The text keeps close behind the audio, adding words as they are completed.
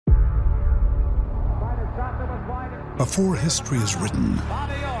Before history is written,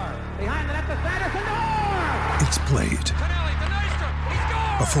 it's played.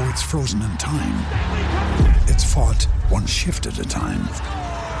 Before it's frozen in time, it's fought one shift at a time.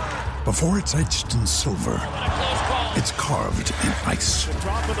 Before it's etched in silver, it's carved in ice.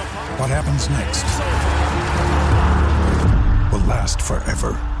 What happens next will last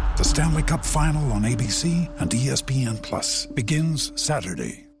forever. The Stanley Cup Final on ABC and ESPN Plus begins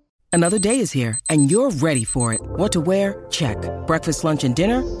Saturday. Another day is here, and you're ready for it. What to wear? Check. Breakfast, lunch, and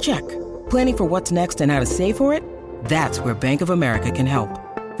dinner? Check. Planning for what's next and how to save for it? That's where Bank of America can help.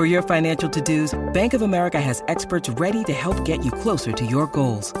 For your financial to-dos, Bank of America has experts ready to help get you closer to your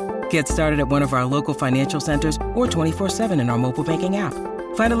goals. Get started at one of our local financial centers or 24/7 in our mobile banking app.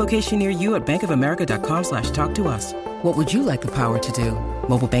 Find a location near you at bankofamerica.com/talktous. What would you like the power to do?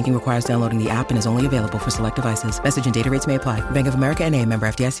 Mobile banking requires downloading the app and is only available for select devices. Message and data rates may apply. Bank of America N.A., member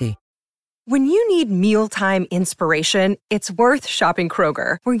FDIC. When you need mealtime inspiration, it's worth shopping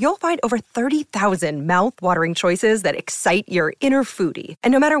Kroger, where you'll find over 30,000 mouth-watering choices that excite your inner foodie.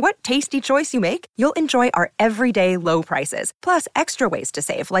 And no matter what tasty choice you make, you'll enjoy our everyday low prices, plus extra ways to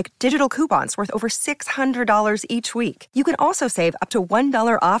save, like digital coupons worth over $600 each week. You can also save up to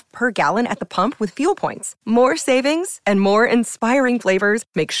 $1 off per gallon at the pump with fuel points. More savings and more inspiring flavors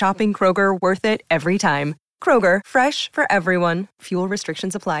make shopping Kroger worth it every time. Kroger, fresh for everyone. Fuel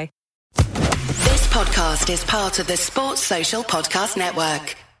restrictions apply. This podcast is part of the Sports Social Podcast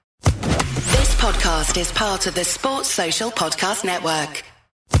Network. This podcast is part of the Sports Social Podcast Network.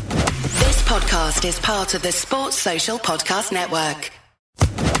 This podcast is part of the Sports Social Podcast Network.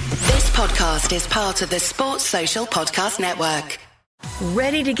 This podcast is part of the Sports Social Podcast Network.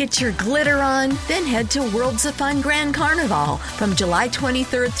 Ready to get your glitter on? Then head to Worlds of Fun Grand Carnival from July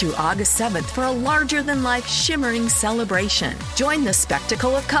 23rd through August 7th for a larger-than-life shimmering celebration. Join the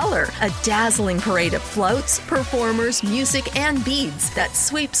spectacle of color, a dazzling parade of floats, performers, music, and beads that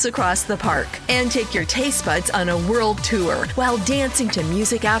sweeps across the park. And take your taste buds on a world tour while dancing to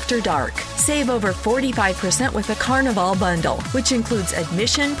music after dark. Save over 45% with a Carnival bundle, which includes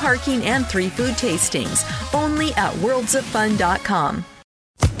admission, parking, and 3 food tastings. Only at worldsoffun.com.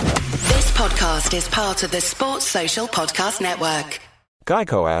 This podcast is part of the Sports Social Podcast Network.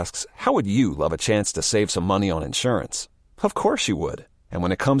 Geico asks, how would you love a chance to save some money on insurance? Of course you would. And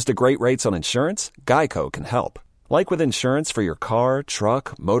when it comes to great rates on insurance, Geico can help. Like with insurance for your car,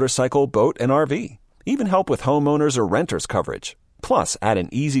 truck, motorcycle, boat, and RV. Even help with homeowners or renters coverage. Plus, add an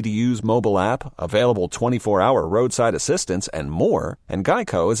easy-to-use mobile app, available 24-hour roadside assistance, and more, and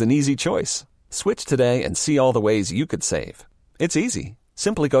Geico is an easy choice. Switch today and see all the ways you could save. It's easy.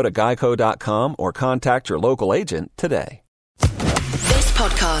 Simply go to geico.com or contact your local agent today. This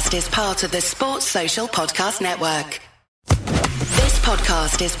podcast is part of the Sports Social Podcast Network. This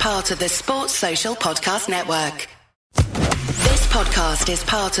podcast is part of the Sports Social Podcast Network. This podcast is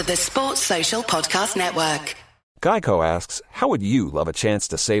part of the Sports Social Podcast Network. Geico asks, how would you love a chance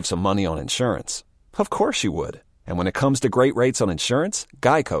to save some money on insurance? Of course you would. And when it comes to great rates on insurance,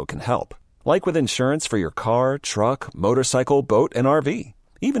 Geico can help. Like with insurance for your car, truck, motorcycle, boat, and RV.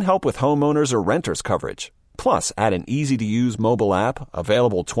 Even help with homeowners or renters coverage. Plus, add an easy-to-use mobile app,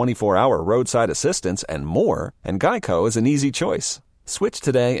 available 24-hour roadside assistance, and more, and Geico is an easy choice. Switch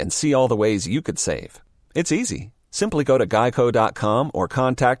today and see all the ways you could save. It's easy. Simply go to geico.com or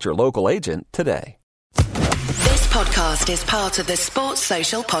contact your local agent today. This podcast is part of the Sports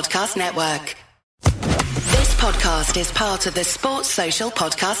Social Podcast Network. This podcast is part of the Sports Social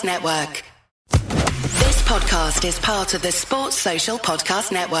Podcast Network. This podcast is part of the Sports Social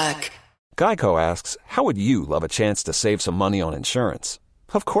Podcast Network. Geico asks, how would you love a chance to save some money on insurance?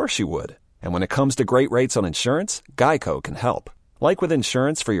 Of course you would. And when it comes to great rates on insurance, Geico can help. Like with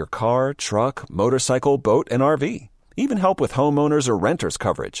insurance for your car, truck, motorcycle, boat, and RV. Even help with homeowners or renters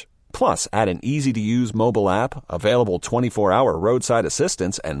coverage. Plus, add an easy-to-use mobile app, available 24-hour roadside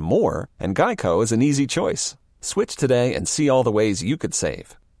assistance, and more, and Geico is an easy choice. Switch today and see all the ways you could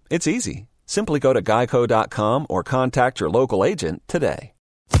save. It's easy. Simply go to geico.com or contact your local agent today.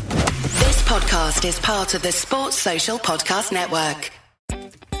 This podcast is part of the Sports Social Podcast Network.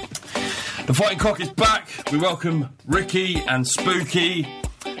 The Fighting Cock is back. We welcome Ricky and Spooky.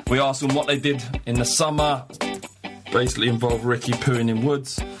 We asked them what they did in the summer. Basically involved Ricky pooing in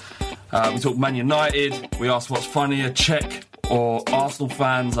woods. We talked Man United. We asked what's funnier, Czech or Arsenal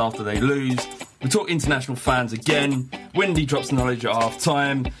fans after they lose. We talk international fans again. Windy drops knowledge at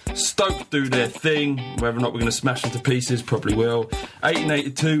half-time. Stoke do their thing. Whether or not we're going to smash them to pieces, probably will.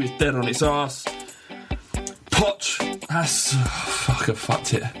 1882 is dead on its arse. Poch has... fuck, I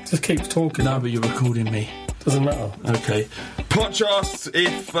fucked it. Just keep talking. No, but you're recording me. Doesn't matter. Okay. Potch asks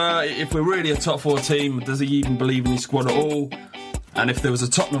if we're really a top 4 team, does he even believe in his squad at all? And if there was a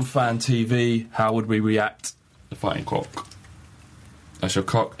Tottenham fan TV, how would we react? The Fighting Cock. That's your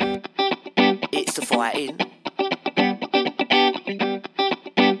cock. It's the fighting.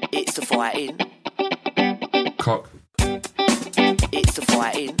 It's the fighting. Cock. It's the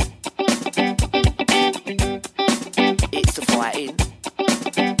fighting. It's the fighting.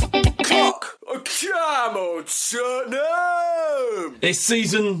 Cock! Come on, Tottenham! It's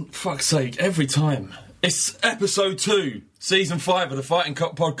season... Fuck's sake, every time. It's episode 2, season 5 of the Fighting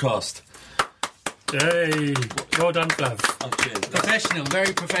Cock podcast. Hey, well done, Flav. Oh, cheers. Professional,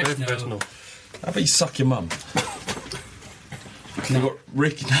 very professional. Very professional. How about you suck your mum? We've got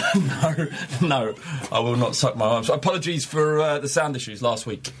Rick. No, I will not suck my mum. So apologies for the sound issues last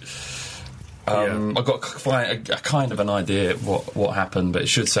week. I got a kind of an idea what happened, but it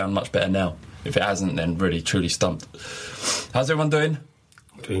should sound much better now. If it hasn't, then really, truly stumped. How's everyone doing?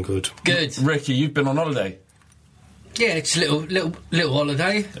 Doing good. Good. Ricky, you've been on holiday. Yeah, it's a little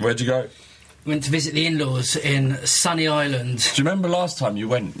holiday. Where'd you go? Went to visit the in-laws in Sunny Island. Do you remember last time you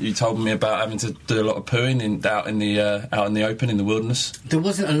went? You told me about having to do a lot of pooing out in the open in the wilderness. There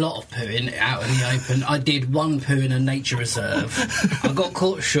wasn't a lot of pooing out in the open. I did one poo in a nature reserve. I got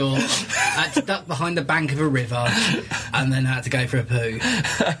caught short. I had to duck behind the bank of a river, and then I had to go for a poo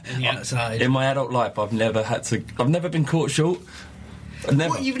in the outside. In my adult life, I've never been caught short.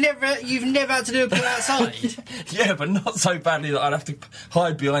 Never. What, you've never had to do a poo outside? Yeah, but not so badly that I'd have to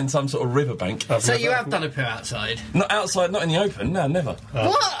hide behind some sort of riverbank. So you have done a poo outside? Not outside, not in the open. No, never.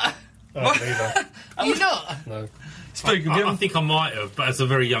 What? Neither. You not? No. I think I might have, but as a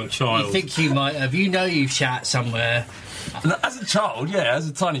very young child. You think you might have? You know you've shat somewhere. No, as a child, yeah, as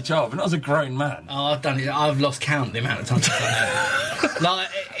a tiny child, but not as a grown man. Oh, I've done it. I've lost count the amount of times I've done it. Like,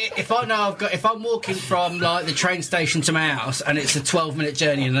 if I'm walking from like the train station to my house and it's a 12-minute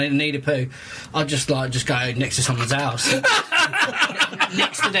journey and I need a poo, I'll just go next to someone's house,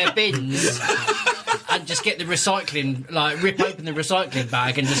 next to their bins, and just get the recycling, like rip open the recycling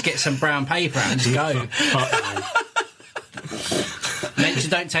bag and just get some brown paper out and just go. Mention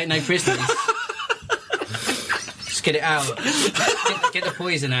don't take no prisoners. Just get it out. Get the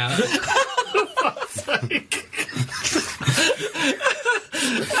poison out. For fuck's sake.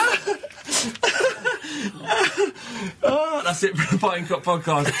 Oh, that's it for the Fighting Cock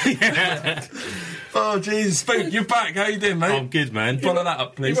podcast. Yeah. Oh, Jesus. Spook, you're back. How you doing, mate? I'm good, man. Follow that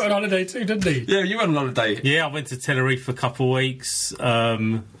up, please. You went on holiday too, didn't he? Yeah, you went on holiday. Yeah, I went to Tenerife for a couple of weeks.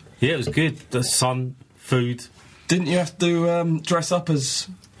 Yeah, it was good. The sun, food. Didn't you have to dress up as...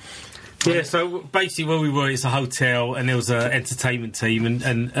 Yeah, so basically where we were, it's a hotel and there was an entertainment team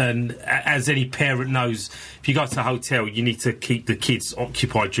and as any parent knows, if you go to a hotel, you need to keep the kids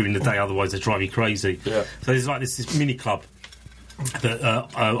occupied during the day, otherwise they drive you crazy. Yeah. So there's like this mini club that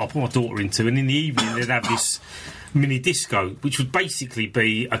I put my daughter into, and in the evening they'd have this mini disco, which would basically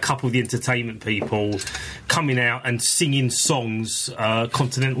be a couple of the entertainment people coming out and singing songs,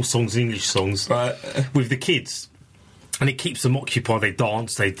 continental songs, English songs, with the kids. And it keeps them occupied. They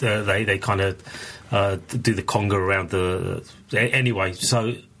dance. They kind of do the conga around the. Anyway,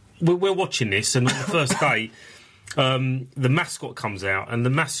 so we're watching this, and on the first day, the mascot comes out, and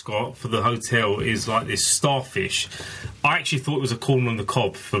the mascot for the hotel is like this starfish. I actually thought it was a corn on the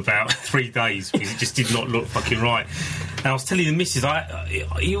cob for about 3 days because it just did not look fucking right. And I was telling the missus,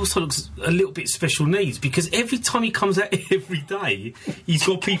 he also looks a little bit special needs because every time he comes out every day, he's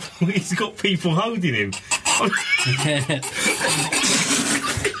got people holding him.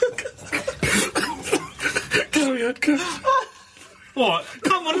 Carry on. What?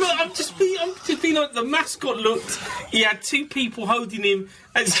 Come on, look, I'm just being like the mascot looked. He had 2 people holding him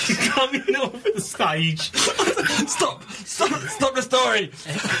as he's coming off the stage. Stop the story.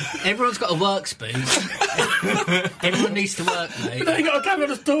 Everyone's got a work spoon. Everyone needs to work, mate. But then you got to carry on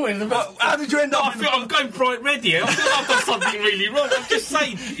the story. How did you end up? I'm going bright ready. I feel like I've done something really wrong. I'm just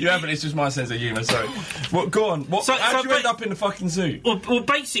saying. You haven't. It's just my sense of humour. Sorry. Go on. How did you end up in the fucking zoo? Well,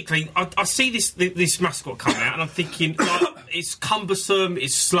 basically, I see this mascot come out, and I'm thinking, like, it's cumbersome,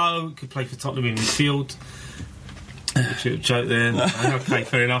 it's slow. Could play for Tottenham in midfield. Joke there. Okay,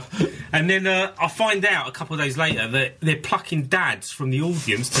 fair enough. And then I find out a couple of days later that they're plucking dads from the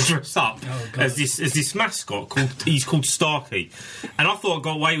audience to dress up as this mascot called Starkey. And I thought I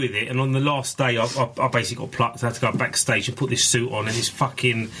got away with it. And on the last day, I basically got plucked. I had to go backstage and put this suit on, and it's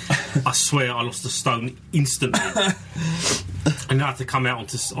fucking. I swear, I lost a stone instantly. And I had to come out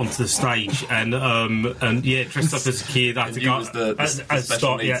onto the stage and yeah, dressed up as a kid. I had to go as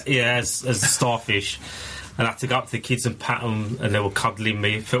the starfish. and I had to go up to the kids and pat them, and they were cuddling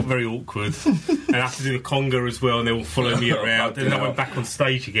me. It felt very awkward. And I had to do the conga as well, and they were following me around. And then I went back on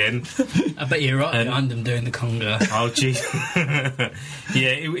stage again. I bet you're right behind them doing the conga. Oh, gee.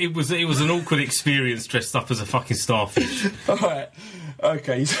 Yeah, it was an awkward experience dressed up as a fucking starfish. All right.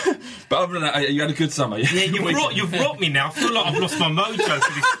 Okay, but other than that, you had a good summer. Yeah, you've rocked me now. I feel like I've lost my mojo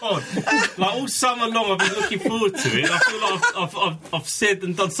for this pod. Like all summer long, I've been looking forward to it. I feel like I've said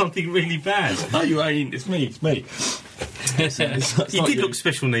and done something really bad. No, you ain't. It's me. You did look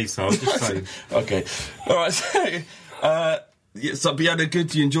special needs, though. I was just saying. Okay, all right. So, but you had a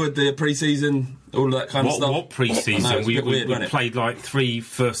good. You enjoyed the pre-season, all that kind of stuff. What pre-season? We played like 3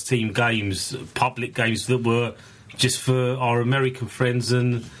 first-team games, public games that were just for our American friends,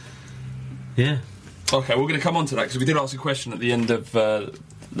 and yeah. Okay, we're going to come on to that because we did ask a question at the end of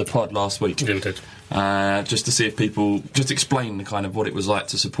the pod last week. Yeah, we did. Just to see if people just explain the kind of what it was like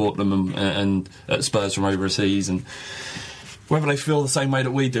to support them and at Spurs from overseas, and whether they feel the same way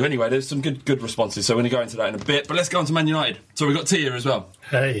that we do. Anyway, there's some good responses, so we're going to go into that in a bit. But let's go on to Man United. So we've got Tia as well.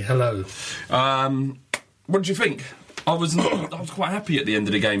 Hey, hello. What did you think? I was quite happy at the end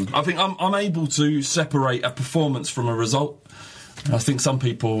of the game. I think I'm able to separate a performance from a result. And I think some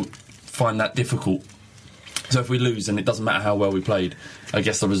people find that difficult. So if we lose, and it doesn't matter how well we played, I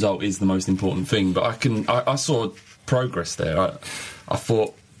guess the result is the most important thing. But I saw progress there. I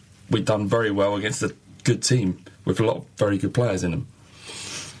thought we'd done very well against a good team with a lot of very good players in them.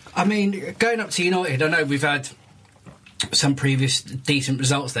 I mean, going up to United, I know we've had some previous decent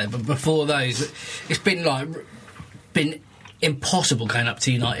results there, but before those, it's been impossible going up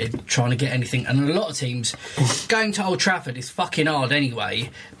to United trying to get anything, and a lot of teams going to Old Trafford is fucking hard anyway,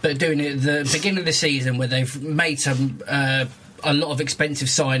 but doing it at the beginning of the season where they've made a lot of expensive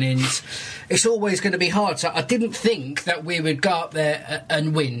signings, it's always going to be hard. So I didn't think that we would go up there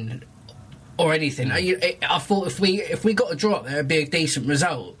and win or anything. I thought if we got a draw up there, it'd be a decent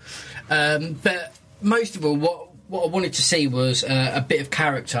result, but most of all what I wanted to see was a bit of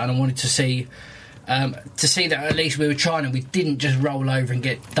character, and I wanted to see that at least we were trying and we didn't just roll over and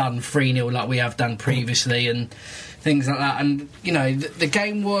get done 3-0 like we have done previously and things like that. And, you know, the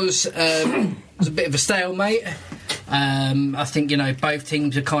game was a bit of a stalemate. I think, you know, both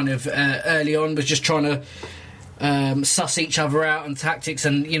teams are kind of early on was just trying to suss each other out and tactics,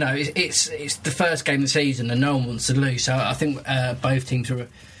 and, you know, it's the first game of the season and no one wants to lose. So I think both teams were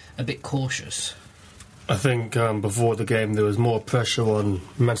a bit cautious. I think before the game there was more pressure on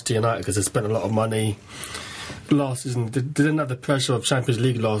Manchester United because they spent a lot of money last season. They didn't have the pressure of Champions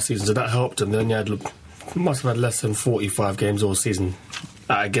League last season, so that helped them. They only must have had less than 45 games all season.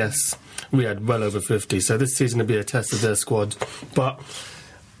 I guess we had well over 50, so this season will be a test of their squad. But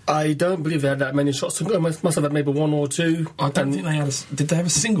I don't believe they had that many shots. They must have had maybe 1 or 2. I don't think they had did they have a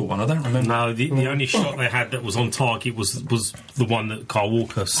single one? I don't remember. No, the only shot they had that was on target was the one that Kyle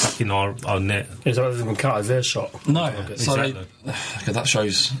Walker stuck in our net. Yeah, so that doesn't even count as their shot. No, exactly. So that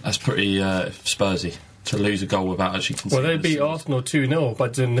shows that's pretty Spursy to lose a goal without actually considering. Well, they beat Arsenal 2-0 by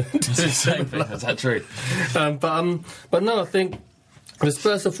doing the same thing. Is that true? But no, I think the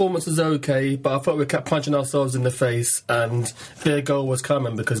Spurs' performance was okay, but I thought we kept punching ourselves in the face, and their goal was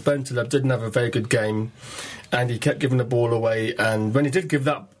coming because Bentaleb didn't have a very good game, and he kept giving the ball away. And when he did give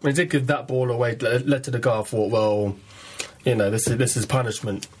that ball away, it led to the goal. I thought, well, you know, this is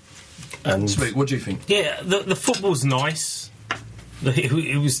punishment. And Luke, what do you think? Yeah, the football's nice.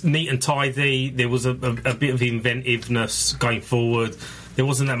 It was neat and tidy. There was a bit of inventiveness going forward. There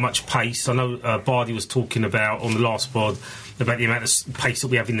wasn't that much pace. I know Bardi was talking about on the last pod about the amount of pace that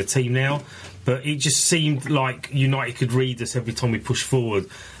we have in the team now, but it just seemed like United could read us every time we pushed forward,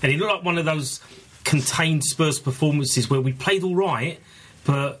 and it looked like one of those contained Spurs performances where we played all right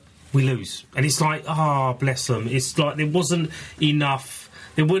but we lose, and it's like, bless them. It's like there wasn't enough,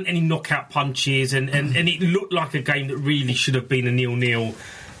 there weren't any knockout punches, and it looked like a game that really should have been a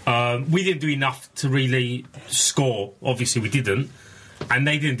 0-0. We didn't do enough to really score. Obviously we didn't, and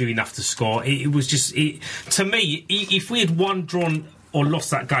they didn't do enough to score. It was just, to me, if we had won, drawn or lost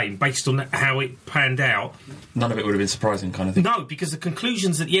that game based on how it panned out, none of it would have been surprising, kind of thing. No, because the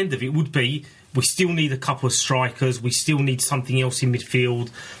conclusions at the end of it would be we still need a couple of strikers, we still need something else in midfield.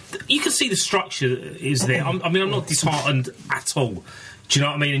 You can see the structure is there. I'm not disheartened at all. Do you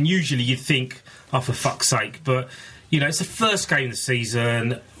know what I mean? And usually you'd think, oh, for fuck's sake, but you know, it's the first game of the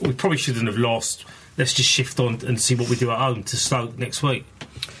season. We probably shouldn't have lost. Let's just shift on and see what we do at home to Stoke next week.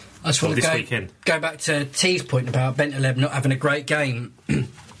 I just want to go back to T's point about Bentaleb not having a great game. Do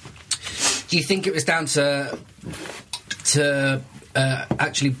you think it was down to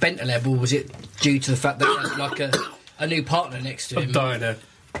actually Bentaleb, or was it due to the fact that he had like a new partner next to him? Diner.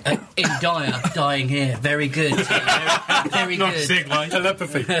 In Dyer, dying here. Very good. Very Not good. segue.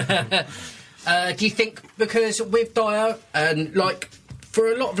 Telepathy. Do you think, because with Dyer, and like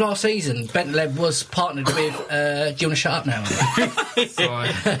for a lot of last season, Bentleb was partnered with. Do you want to shut up now? Sorry,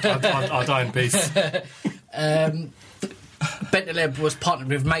 I'll die in peace. Bentleb was partnered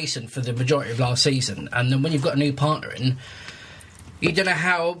with Mason for the majority of last season, and then when you've got a new partner in, you don't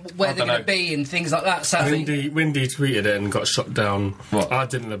know where they're going to be and things like that. So Windy tweeted it and got shot down. What? I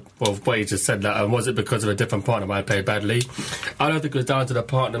didn't. Well, Wade just said that. And was it because of a different partner I played badly? I don't think it was down to the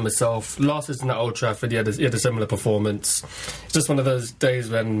partner myself. Last season at Old Trafford, he had a similar performance. It's just one of those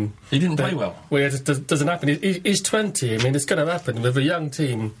days when He didn't play well. Well, it just doesn't happen. He's 20. I mean, it's going to happen with a young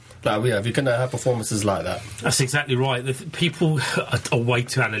team like we have. You're going to have performances like that. That's exactly right. People are way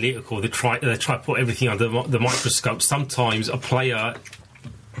too analytical. They try to put everything under the microscope. Sometimes a player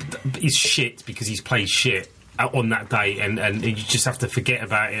is shit because he's played shit on that day, and you just have to forget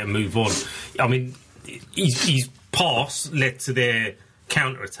about it and move on. I mean, his pass led to their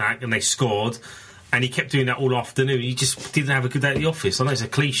counter-attack and they scored, and he kept doing that all afternoon. He just didn't have a good day at the office. I know it's a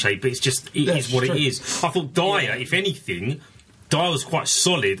cliche, but it is what it is. I thought Dyer, if anything, Dyer was quite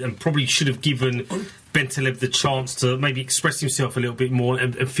solid and probably should have given Bentaleb the chance to maybe express himself a little bit more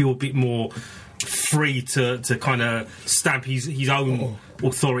and feel a bit more free to kind of stamp his own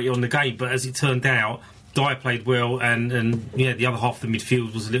authority on the game. But as it turned out, Dyer played well, and the other half of the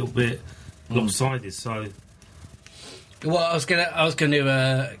midfield was a little bit lopsided. So, well, I was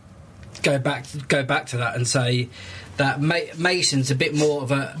gonna go back to that and say that Mason's a bit more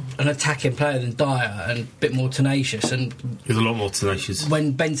of an attacking player than Dyer, and a bit more tenacious. And he's a lot more tenacious.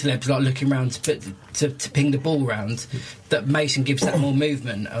 When Bentaleb's like looking around to ping the ball round, that Mason gives that more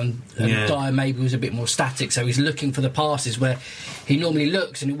movement, and Dyer maybe was a bit more static. So he's looking for the passes where he normally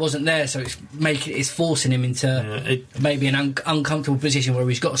looks, and it wasn't there. So it's forcing him into maybe an uncomfortable position where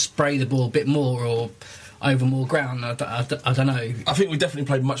he's got to spray the ball a bit more or over more ground. I don't know. I think we definitely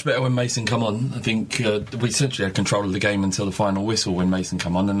played much better when Mason come on. I think we essentially had control of the game until the final whistle when Mason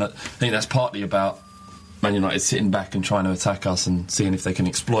come on, and I think that's partly about Man United sitting back and trying to attack us and seeing if they can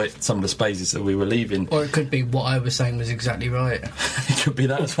exploit some of the spaces that we were leaving. Or it could be what I was saying was exactly right. It could be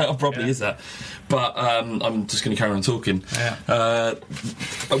that as well. Probably is that. But I'm just going to carry on talking. Yeah.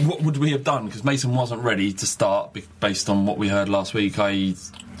 What would we have done? Because Mason wasn't ready to start based on what we heard last week. He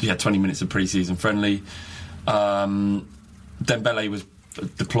had 20 minutes of pre-season friendly. Dembele was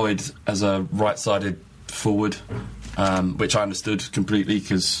deployed as a right-sided forward, which I understood completely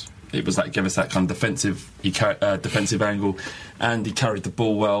because it was gave us that kind of defensive angle, and he carried the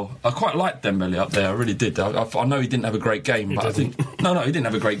ball well. I quite liked Dembele up there. I really did. I know he didn't have a great game, but I think he didn't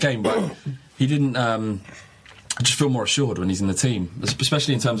have a great game, but he didn't. I just feel more assured when he's in the team,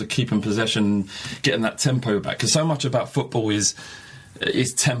 especially in terms of keeping possession, getting that tempo back. Because so much about football is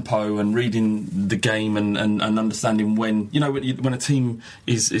tempo and reading the game and understanding when a team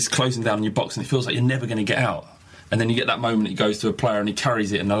is closing down in your box and it feels like you're never going to get out, and then you get that moment it goes to a player and he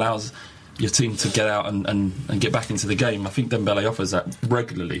carries it and allows your team to get out and get back into the game. I think Dembele offers that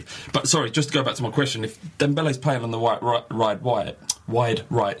regularly. But sorry, just to go back to my question, if Dembele's playing on the wide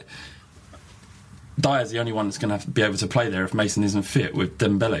right, Dyer's the only one that's going to have to be able to play there if Mason isn't fit with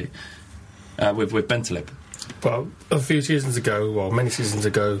Dembele, with Bentaleb. Well, many seasons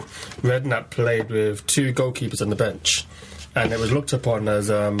ago, Redknapp played with two goalkeepers on the bench, and it was looked upon as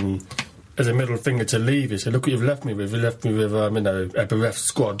a middle finger to Levy. So look what you've left me with. You left me with a bereft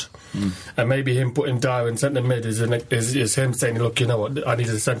squad, and maybe him putting Dyer in centre mid is him saying, look, you know what, I need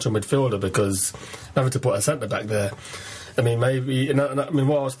a central midfielder because I'm having to put a centre back there. I mean, maybe.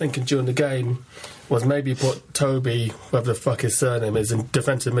 What I was thinking during the game was maybe put Toby, whatever the fuck his surname is, in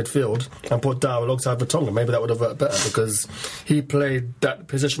defensive midfield and put Dyer alongside Vertonghen. Maybe that would have worked better because he played that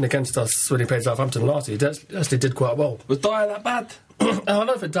position against us when he played Southampton last year. He actually did quite well. Was Dyer that bad? I don't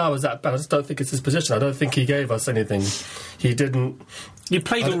know if Dyer was that bad. I just don't think it's his position. I don't think he gave us anything. He didn't. You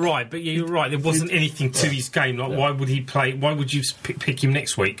played all right, but you're right. There wasn't anything to his game. Why would he play? Why would you pick him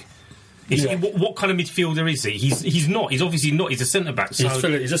next week? What kind of midfielder is he? He's not. He's obviously not. He's a centre back. So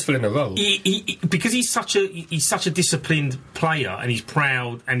he's just filling a role. Because he's such a disciplined player, and he's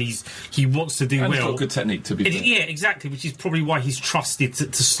proud, and he wants to do well. He's got good technique to be fair. Yeah, exactly. Which is probably why he's trusted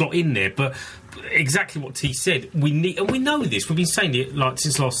to slot in there. But exactly what T said, we need, and we know this. We've been saying it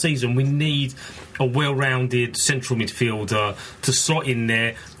since last season. We need a well-rounded central midfielder to slot in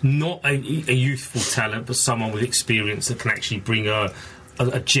there, not a youthful talent, but someone with experience that can actually bring a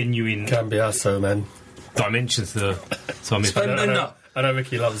genuine can be us, so man. Dimension to the midfield. I know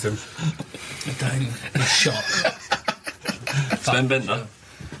Ricky loves him. Shock. Sven Bender.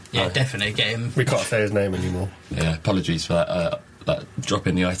 Yeah, definitely get him. We can't say his name anymore. Yeah, apologies for that.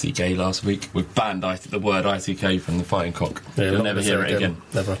 dropping the ITK last week. We've banned the word ITK from the Fighting Cock. Yeah, You'll never hear it again.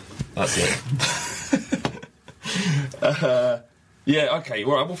 Never. That's it. Yeah, okay,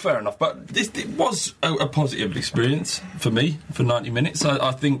 well, fair enough. But it was a positive experience for me for 90 minutes.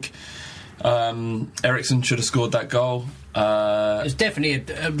 I think Ericsson should have scored that goal. It's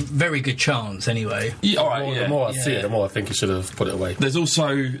definitely a very good chance, anyway. Yeah, all right, The more I see it, the more I think he should have put it away. There was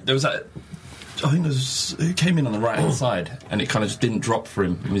that. I think who came in on the right hand side, and it kind of just didn't drop for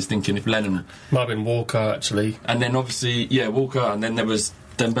him. He was thinking if Lennon might have been Walker actually, and then obviously Walker, and then there was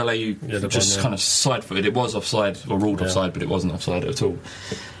Dembele who just kind of side-footed. It was offside or ruled offside, but it wasn't offside at all.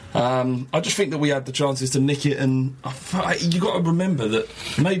 I just think that we had the chances to nick it, and you got to remember that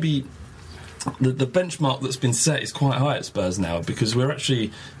maybe the benchmark that's been set is quite high at Spurs now, because we're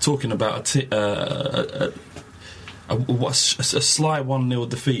actually talking about a sly 1-0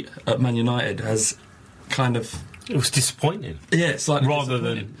 defeat at Man United has kind of... It was disappointing. Yeah, slightly rather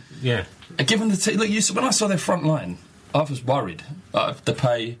than... Yeah. And given the when I saw their front line, I was worried.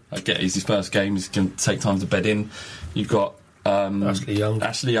 Depay, I get he's his first game, he's going to take time to bed in. You've got Ashley Young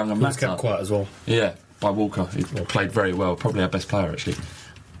and Mata. He's kept quiet as well. Yeah, by Walker, he played very well, probably our best player actually.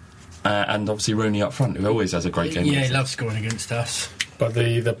 And obviously Rooney up front, who always has a great game. Yeah, he loves scoring against us. But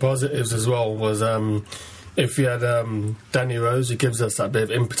the positives as well was if we had Danny Rose, who gives us that bit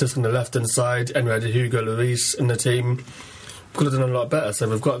of impetus on the left-hand side, and we had Hugo Lloris in the team, could have done a lot better. So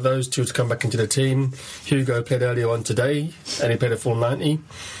we've got those two to come back into the team. Hugo played earlier on today, and he played a full 90.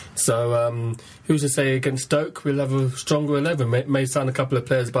 So who's to say against Stoke we'll have a stronger 11? May sign a couple of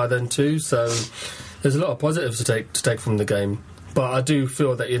players by then too. So there's a lot of positives to take from the game. But I do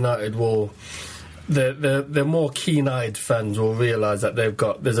feel that United will... The more keen-eyed fans will realise that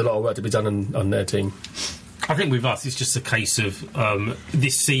there's a lot of work to be done on their team. I think with us, it's just a case of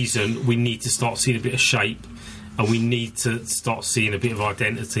this season we need to start seeing a bit of shape, and we need to start seeing a bit of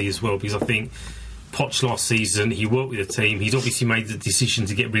identity as well, because I think Poch last season, he worked with the team, he's obviously made the decision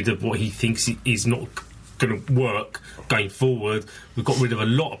to get rid of what he thinks is not going to work going forward. We've got rid of a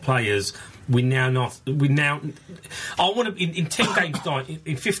lot of players. I want to in 10 games time,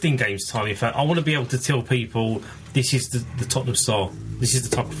 in 15 games time, in fact, I want to be able to tell people this is the Tottenham style, this is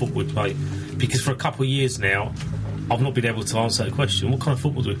the type of football we play, because for a couple of years now I've not been able to answer that question. What kind of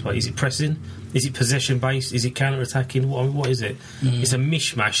football do we play? Is it pressing? Is it possession based? Is it counter-attacking? What is it? It's a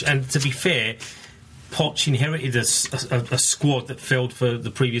mishmash. And to be fair, Poch inherited a squad that failed for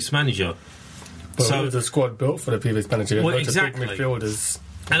the previous manager. Well, so it was a squad built for the previous manager. Well, exactly. Big midfielders.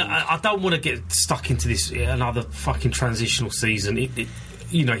 And I don't want to get stuck into this another fucking transitional season.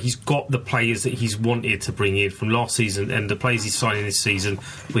 He's got the players that he's wanted to bring in from last season, and the players he's signing this season.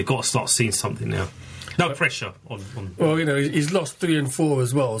 We've got to start seeing something now. No pressure on. Well, he's lost 3 and 4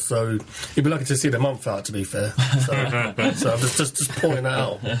 as well, so he'd be lucky to see the month out. To be fair, so I'm just pointing that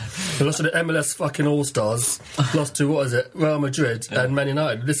out. He lost to the MLS fucking All Stars, lost to Real Madrid and Man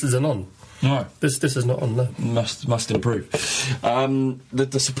United. This isn't on. No, this is not on. No, must improve.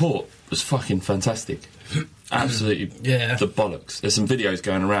 The support was fucking fantastic. Absolutely, the bollocks. There's some videos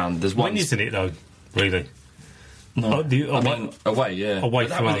going around. There's one. When isn't it though? Really? No, away. Yeah, away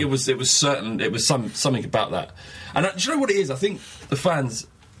from home. It was certain. It was something about that. And do you know what it is? I think the fans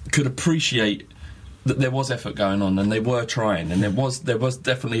could appreciate that there was effort going on, and they were trying, and there was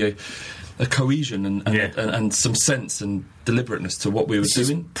definitely a cohesion and some sense and deliberateness to what we were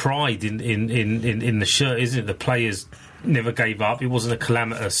doing. Pride in the shirt, isn't it? The players never gave up. It wasn't a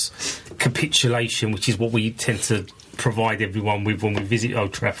calamitous capitulation, which is what we tend to provide everyone with when we visit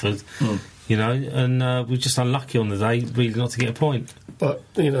Old Trafford. And we're just unlucky on the day, really, not to get a point. But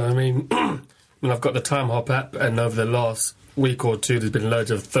when I've got the Time Hop app, and over the last week or two there's been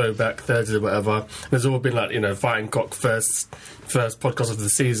loads of throwback Thursdays or whatever. There's all been Fighting Cock first podcast of the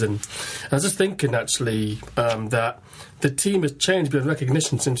season. And I was just thinking actually that the team has changed beyond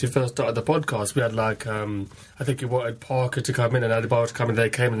recognition since we first started the podcast. We had I think we wanted Parker to come in and Adebayo to come in. They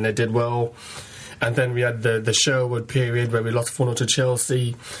came and they did well. And then we had the Sherwood period where we lost 4-0 to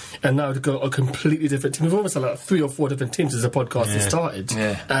Chelsea. And now we've got a completely different team. We've almost had 3 or 4 different teams as the podcast has started.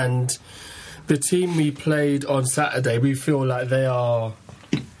 Yeah. And the team we played on Saturday, we feel like they are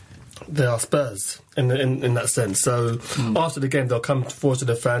Spurs in that sense. So after the game, they'll come forward to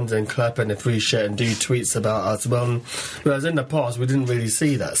the fans and clap and appreciate and do tweets about us. Whereas in the past, we didn't really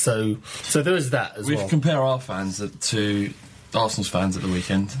see that. So there is that as well. We compare our fans to Arsenal's fans at the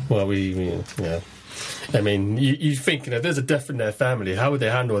weekend. Well, yeah. I mean, you think there's a death in their family. How would they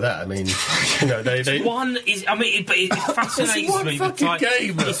handle that? I mean, they one is. I mean, it fascinates it's one me. Fucking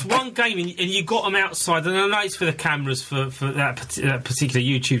game. It's one game, and you got them outside. And I know it's for the cameras for that particular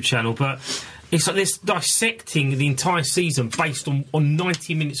YouTube channel, but It's like this dissecting the entire season based on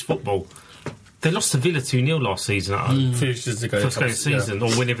 90 minutes football. They lost to Villa 2-0 last season. First game of season,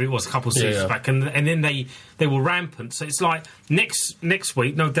 or whenever it was, a couple of seasons back, and then they were rampant. So it's like next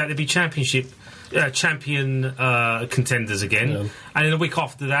week, no doubt there'll be champion contenders again, and then a week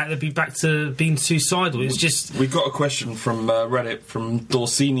after that they'll be back to being suicidal. It's just we got a question from Reddit from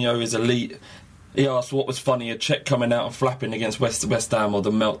Dorsinio is Elite. He asked what was funnier, Czech coming out and flapping against West Ham or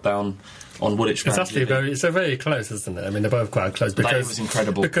the meltdown on Woolwich. It's actually very close, isn't it? I mean, they're both quite close because it was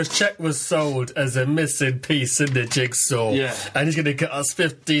incredible. Because Czech was sold as a missing piece in the jigsaw, and he's going to get us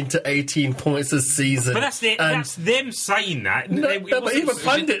 15 to 18 points this season. But that's them saying that. But even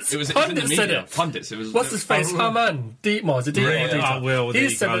pundits, it was pundits said it. Pundits, it was. What's his face? Haman Dietmar. He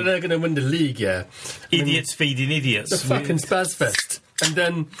said that they're going to win the league. Yeah, idiots feeding idiots. The fucking Spaz fest. And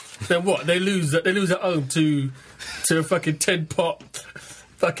then what? They lose at home to a fucking 10-pot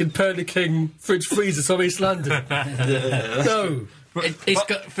fucking Pearly King fridge freezers from East London. No. It's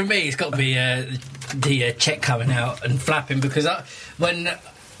got to be the Czech coming out and flapping, because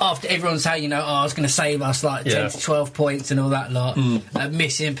after everyone's saying, I was going to save us like 10 to 12 points and all that lot,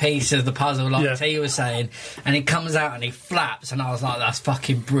 missing piece of the puzzle, like T was saying, and he comes out and he flaps, and I was like, that's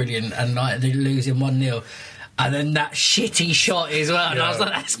fucking brilliant, and like they're losing 1-0. And then that shitty shot as well. And I was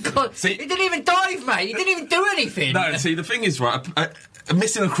like, that's good. See, he didn't even dive, mate. He didn't even do anything. No, see, the thing is, right,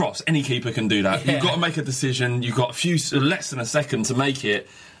 missing a cross, any keeper can do that. You've got to make a decision. You've got less than a second to make it.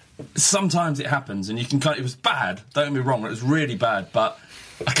 Sometimes it happens, and you can it was bad. Don't get me wrong, it was really bad. But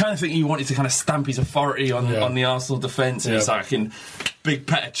I kind of think he wanted to kind of stamp his authority on the Arsenal defence. And he's like, big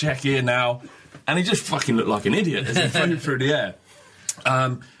Petr Cech here now. And he just fucking looked like an idiot as he flew through the air.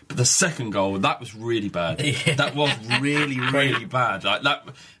 But the second goal, that was really bad. That was really, really bad. Like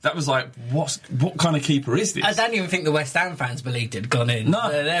that was like, what kind of keeper is this? I don't even think the West Ham fans believed it had gone in.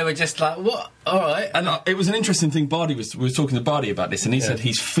 No, they were just like, what? All right. And it was an interesting thing. We were talking to Bardi about this, and he said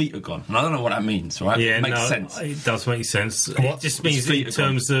his feet are gone. And I don't know what that means. Right? Yeah, it makes sense. It does make sense. It just means in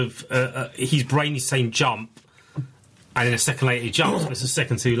terms of his brain is saying jump. And then a second later he jumps, but it's a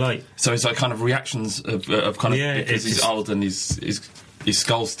second too late. So it's like kind of reactions of kind of because he's old and his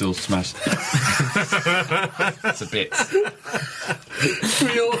skull's still smashed. It's a bit.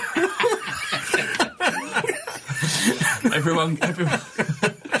 Everyone.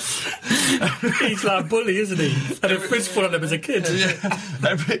 He's like a bully, isn't he? And a fridge full of him as a kid.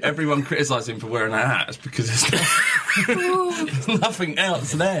 Yeah. Everyone criticises him for wearing a hat. It's because there's nothing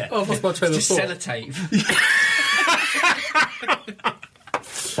else there. Oh, what's my train of thought? Sellotape.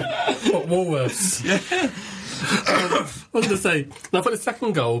 What, Woolworths? Yeah. I was going to say, now for the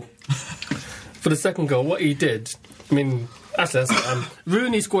second goal, what he did, I mean, actually,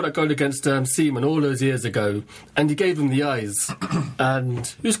 Rooney scored that goal against Seaman all those years ago, and he gave him the eyes. And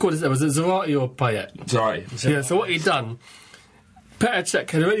who scored it? Was it Zarate or Payet? Zarate. Yeah, so what he'd done, Petr Cech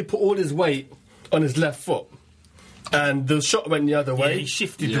had already put all his weight on his left foot, and the shot went the other way. Yeah, he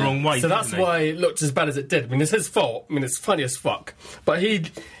shifted the wrong way, so that's why it looked as bad as it did. I mean, it's his fault. I mean, it's funny as fuck. But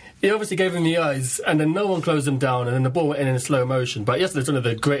he obviously gave him the eyes, and then no one closed him down, and then the ball went in slow motion. But yesterday's one of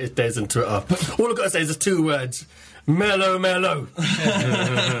the greatest days on Twitter. All I've got to say is just two words. Mellow, mellow.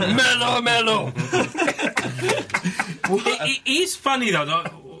 Mellow, mellow. It is funny, though.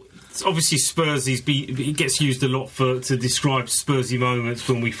 Like, obviously, it gets used a lot to describe Spursy moments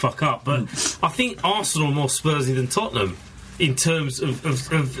when we fuck up. But I think Arsenal are more Spursy than Tottenham in terms of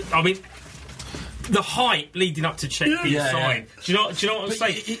I mean, the hype leading up to Czech being signed. Do you know what I'm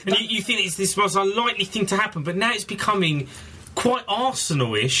saying? And you think it's this most unlikely thing to happen, but now it's becoming quite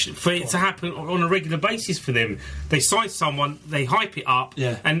Arsenal-ish for it to happen on a regular basis for them. They sign someone, they hype it up,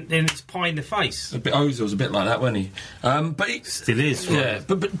 and then it's pie in the face. Ozil was a bit like that, wasn't he? But it still is. Right? Yeah,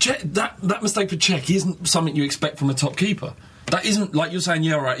 but that mistake for Czech isn't something you expect from a top keeper. That isn't, like you're saying,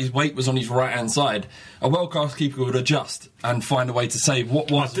 right, his weight was on his right-hand side. A world-class keeper would adjust and find a way to save what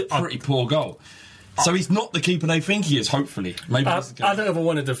was a pretty poor goal. So he's not the keeper they think he is, hopefully. Maybe I don't ever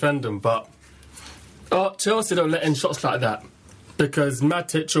want to defend him, but Chelsea don't let in shots like that, because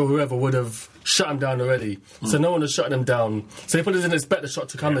Matic or whoever would have shut him down already. So no one has shut him down. So he probably didn't expect the shot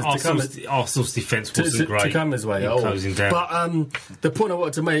to come Arsenal's defence wasn't great. To come his way at all. Closing down. But the point I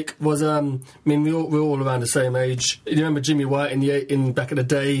wanted to make was, I mean, we're all around the same age. You remember Jimmy White in back in the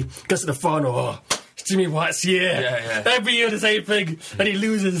day? Gets to the final, Jimmy White's year. Yeah. Every year the same thing. And he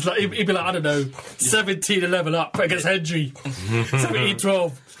loses, he'd be like, I don't know, 17-11 up against Hendry.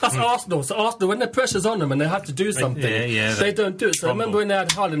 17-12. That's Arsenal. So Arsenal, when the pressure's on them and they have to do something, they don't do it. So I remember when they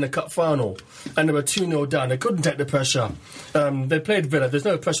had Hull in the cup final and they were 2-0 down, they couldn't take the pressure. They played Villa, there's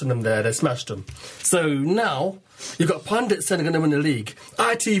no pressure on them there, they smashed them. So now, you've got pundits saying they're going to win the league.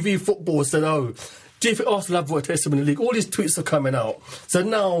 ITV Football said, do you think Arsenal have what it takes to win the league? All these tweets are coming out. So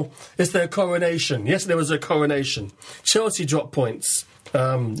now it's their coronation. Yes, there was a coronation. Chelsea dropped points.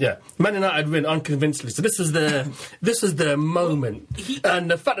 Man United win unconvincingly. So this is their moment.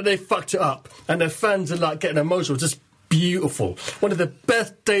 And the fact that they fucked it up and their fans are like getting emotional, just beautiful. One of the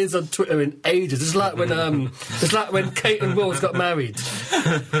best days on Twitter in ages. It's like when Kate and Wills got married.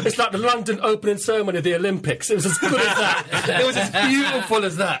 It's like the London opening ceremony of the Olympics. It was as good as that. It was as beautiful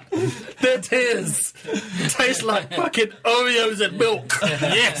as that. Their tears taste like fucking Oreos and milk.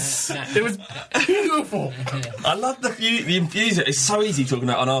 Yes, it was beautiful. I love the enthusiasm. It's so easy talking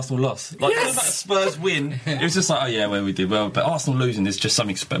about an Arsenal loss. Like about a Spurs win, it was just like, we did well. But Arsenal losing is just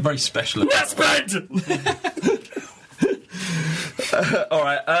something very special. That's bad. All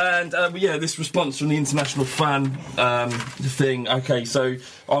right, and this response from the international fan thing. Okay, so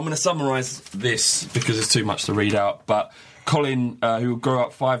I'm going to summarise this because there's too much to read out. But Colin, who grew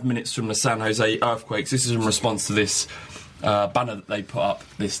up 5 minutes from the San Jose earthquakes, this is in response to this banner that they put up.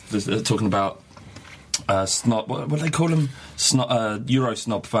 They're talking about snob. What do they call them? Euro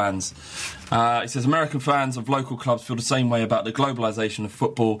snob fans. It says American fans of local clubs feel the same way about the globalisation of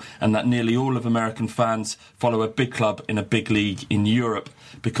football, and that nearly all of American fans follow a big club in a big league in Europe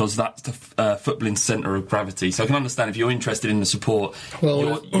because that's the footballing centre of gravity. So I can understand if you're interested in the support,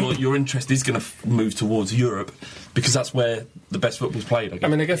 your interest is going to move towards Europe because that's where the best football's played.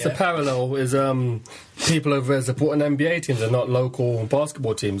 I guess the parallel is people over there supporting NBA teams and not local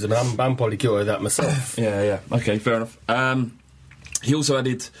basketball teams, and I'm probably guilty of that myself. Yeah. Okay, fair enough. He also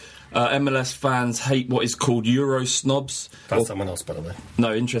added, MLS fans hate what is called Euro snobs. That's someone else, by the way.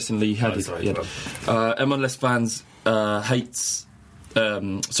 No, interestingly, he had MLS fans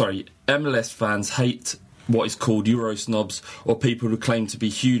MLS fans hate what is called Euro snobs, or people who claim to be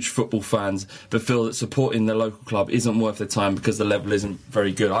huge football fans but feel that supporting their local club isn't worth their time because the level isn't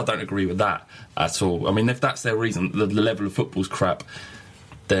very good. I don't agree with that at all. I mean, if that's their reason, the level of football's crap,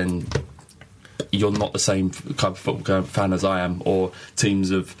 then you're not the same type of football fan as I am, or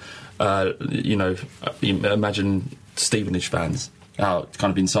teams of, imagine Stevenage fans, how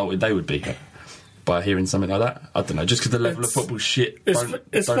kind of insulted they would be by hearing something like that. I don't know, just because the level of football shit,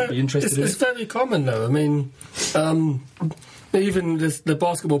 don't be interested in it. It's very common, though. I mean, even the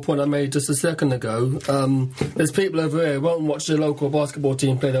basketball point I made just a second ago, there's people over here who won't watch the local basketball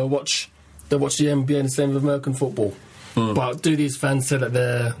team play, they'll watch the NBA, and the same with American football. But do these fans say that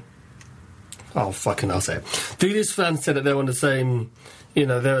they're... I'll say it. Do these fans say that they're on the same...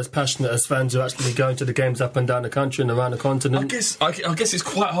 they're as passionate as fans who are actually going to the games up and down the country and around the continent? I guess it's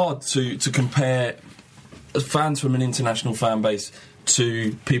quite hard to compare fans from an international fan base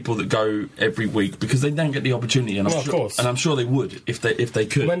to people that go every week because they don't get the opportunity, and of course. And I'm sure they would if they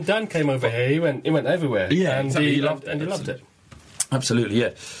could. When Dan came over here, he went everywhere. Yeah, and exactly. he loved it. Absolutely,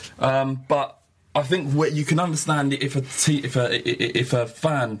 yeah. But I think you can understand it if a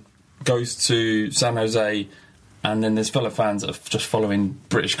fan goes to San Jose and then there's fellow fans that are just following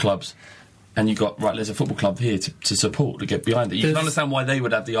British clubs, and you got there's a football club here to support, to get behind it. You can understand why they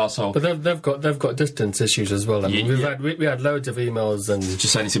would have the arsehole. But they've got distance issues as well. I mean, we had loads of emails and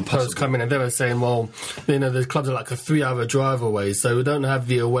just saying it's impossible coming, and they were saying, well, the clubs are like a 3-hour drive away, so we don't have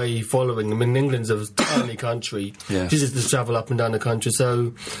the away following. I mean, England's a tiny country. Just to travel up and down the country,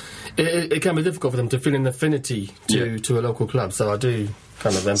 so it can be difficult for them to feel an affinity to a local club. So I do.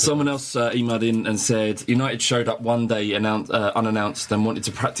 Someone else emailed in and said United showed up one day unannounced and wanted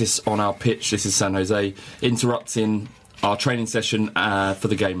to practice on our pitch, this is San Jose, interrupting our training session for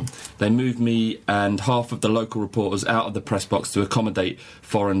the game. They moved me and half of the local reporters out of the press box to accommodate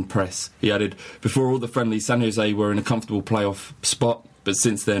foreign press. He added, before all the friendlies, San Jose were in a comfortable playoff spot, but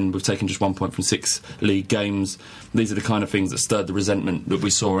since then we've taken just 1 point from 6 league games. These are the kind of things that stirred the resentment that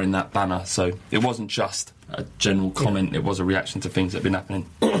we saw in that banner. So it wasn't just a general comment, it was a reaction to things that have been happening.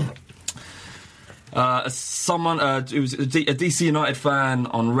 It was a DC United fan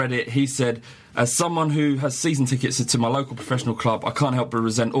on Reddit. He said, as someone who has season tickets to my local professional club, I can't help but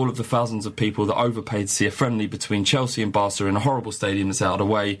resent all of the thousands of people that overpaid to see a friendly between Chelsea and Barca in a horrible stadium that's out of the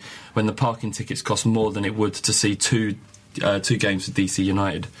way when the parking tickets cost more than it would to see two games for DC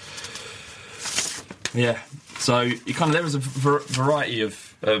United. Yeah, so there was a variety of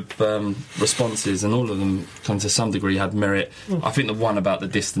responses, and all of them to some degree had merit. I think the one about the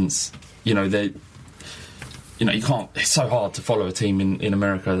distance, you know, you can't. It's so hard to follow a team in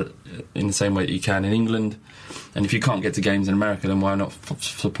America in the same way that you can in England. And if you can't get to games in America, then why not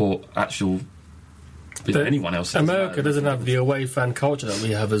support actual anyone else? America doesn't have the away fan culture that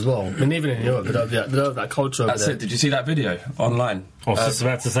we have as well. I mean, even in Europe, they don't have that culture over there. Did you see that video online? I was just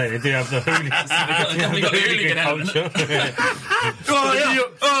about to say, they do have the hooligans. They got the hooligan culture.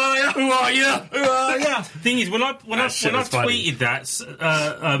 Who are you? Thing is, when I tweeted that,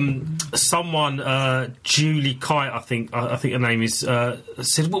 someone, Julie Kite, I think her name is,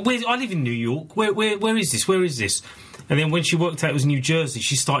 said, well, I live in New York. Where is this? Where is this? And then when she worked out it was New Jersey,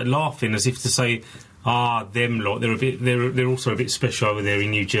 she started laughing as if to say, them lot, they're also a bit special over there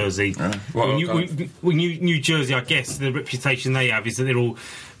in New Jersey. New Jersey, I guess the reputation they have is that they're all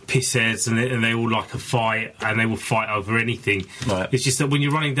pissheads and they all like a fight and they will fight over anything. Right. It's just that when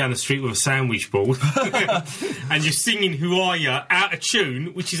you're running down the street with a sandwich ball and you're singing "Who Are Ya" out of tune,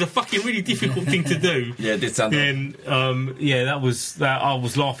 which is a fucking really difficult thing to do. Yeah, it did sound. Then that was that. I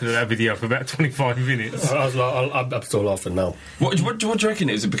was laughing at that video for about 25 minutes. I'm still laughing now. What do you reckon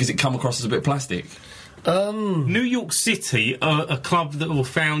it is? Because it come across as a bit plastic. New York City, a club that were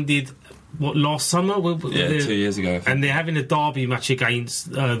founded. What, last summer? 2 years ago. And they're having a derby match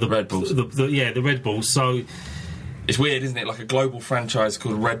against the Red Bulls. The Red Bulls. So it's weird, isn't it? Like a global franchise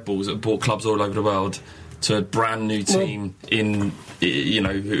called Red Bulls that bought clubs all over the world to a brand new team who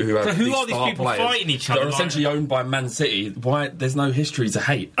have who are these people players fighting each other? That are essentially owned by Man City. Why? There's no history to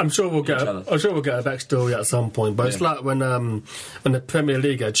hate. I'm sure we'll get a backstory at some point. But it's like when the Premier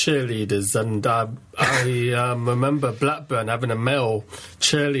League had cheerleaders, and I remember Blackburn having a male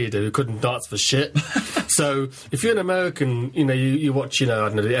cheerleader who couldn't dance for shit. So if you're an American, you watch, I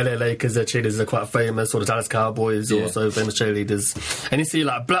don't know, the LA Lakers, their cheerleaders are quite famous, or the Dallas Cowboys, also famous cheerleaders. And you see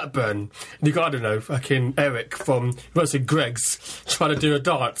like Blackburn, and you got, I don't know, fucking Eric from Greg's trying to do a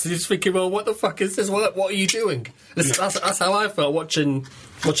dance. And you're just thinking, well, what the fuck is this? What are you doing? That's how I felt watching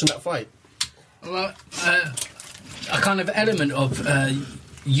that fight. Well, a kind of element of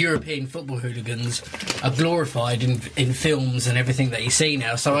European football hooligans are glorified in films and everything that you see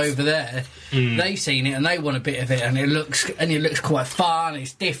now. So over there, they've seen it and they want a bit of it, and it looks quite fun.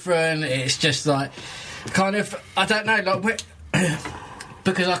 It's different. It's just like kind of, I don't know, like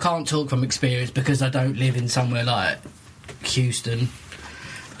because I can't talk from experience because I don't live in somewhere like Houston.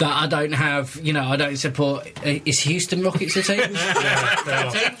 That I don't have, I don't support. Is Houston Rockets a team?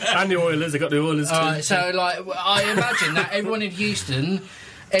 And the Oilers, they got the Oilers too. Alright, so I imagine that everyone in Houston,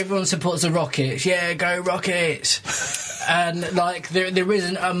 everyone supports the Rockets. Yeah, go Rockets! And there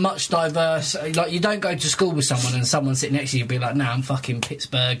isn't a much diverse. You don't go to school with someone and someone sitting next to you be like, "No, I'm fucking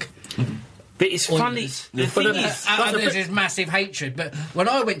Pittsburgh." But it's funny. The thing is, there's this massive hatred. But when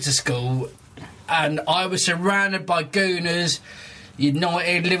I went to school, and I was surrounded by Gooners.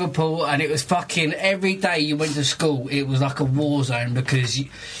 United, Liverpool, and it was fucking every day you went to school it was like a war zone because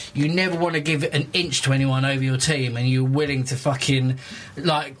you never want to give an inch to anyone over your team, and you're willing to fucking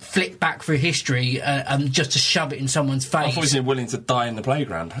flick back through history and just to shove it in someone's face. I thought you were willing to die in the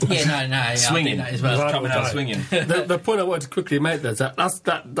playground. Yeah, swinging that as well. Coming out swinging. The point I wanted to quickly make there is that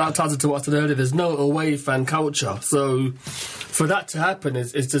ties into what I said earlier. There's no away fan culture, so for that to happen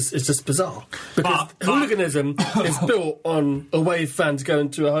is just bizarre because hooliganism is built on away fans going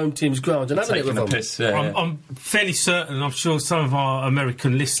to a home team's ground and having it with them. Piss, I'm fairly certain, and I'm sure some of our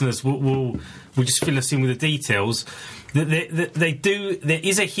American listeners will just fill us in with the details, that there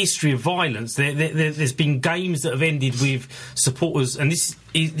is a history of violence. There's been games that have ended with supporters, and this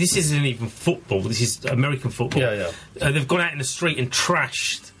isn't even football, this is American football. They've gone out in the street and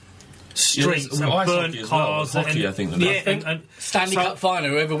trashed streets and burnt cars. Hockey, I think. And Stanley Cup final,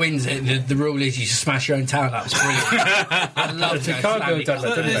 whoever wins it, the rule is you should smash your own town up. It's brilliant. I love it.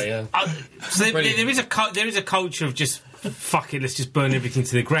 There is a culture of just fuck it, let's just burn everything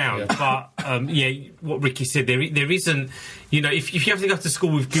to the ground. But what Ricky said, there isn't. If you have to go to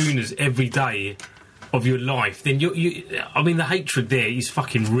school with Gooners every day of your life, then the hatred there is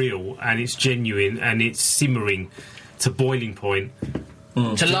fucking real and it's genuine and it's simmering to boiling point.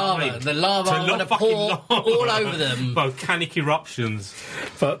 To lava. The lava I want to pour all over them. Volcanic eruptions.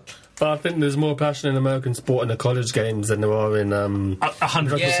 But I think there's more passion in American sport in the college games than there are in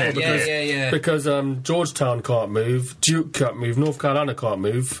 100%. Because Georgetown can't move, Duke can't move, North Carolina can't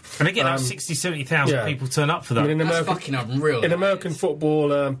move, and they get 60,000-70,000 people turn up for that. That's fucking unreal. In American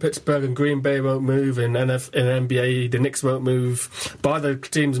football, Pittsburgh and Green Bay won't move. In NBA, the Knicks won't move. But other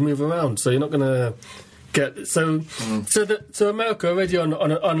teams move around, so you're not going to so America already on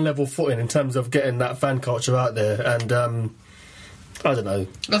an unlevel footing in terms of getting that fan culture out there, and I don't know.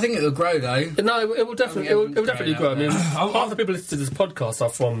 I think it will grow though. No, it will definitely. It will definitely grow. I mean, half the people listening to this podcast are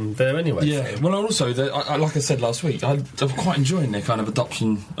from there anyway. Yeah. Well, also, like I said last week, I'm quite enjoying their kind of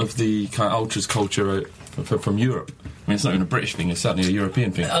adoption of the kind of ultras culture from Europe. I mean, it's not even a British thing; it's certainly a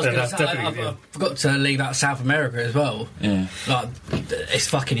European thing. I forgot to leave out South America as well. Yeah, like it's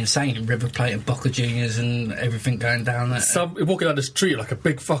fucking insane in River Plate and Boca Juniors and everything going down there. You're walking down the street like a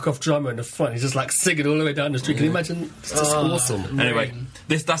big fuck off drummer in the front. He's just like singing all the way down the street. Can you imagine? It's just awesome. Anyway,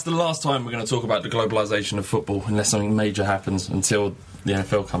 that's the last time we're going to talk about the globalisation of football, unless something major happens until the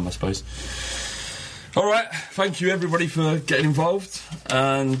NFL come, I suppose. All right, thank you everybody for getting involved,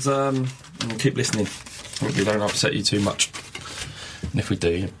 and keep listening. Hope we don't upset you too much. And if we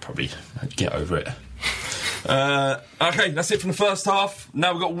do, you probably get over it. Okay, that's it from the first half.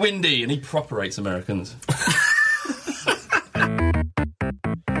 Now we've got Windy, and he proper rates Americans.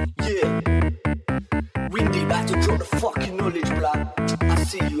 Yeah. Windy, back to drop the fucking knowledge, blood. I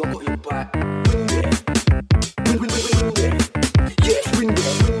see you, I got your back. Windy. Windy. Yes, windy.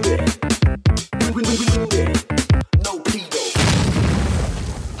 Windy. No pedo.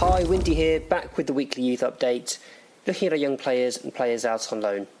 Hi, Windy here, back with the weekly youth update, looking at our young players and players out on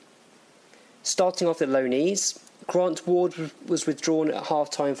loan. Starting off the loanees, Grant Ward was withdrawn at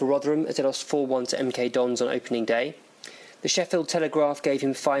half-time for Rotherham as they lost 4-1 to MK Dons on opening day. The Sheffield Telegraph gave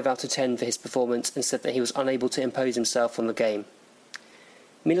him 5 out of 10 for his performance and said that he was unable to impose himself on the game.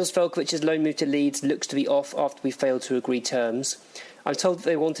 Milos Velkovic's loan move to Leeds looks to be off after we failed to agree terms. I'm told that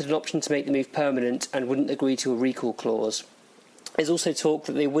they wanted an option to make the move permanent and wouldn't agree to a recall clause. There's also talk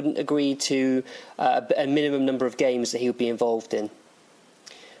that they wouldn't agree to a minimum number of games that he would be involved in.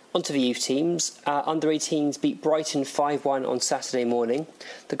 Onto the youth teams. Under-18s beat Brighton 5-1 on Saturday morning.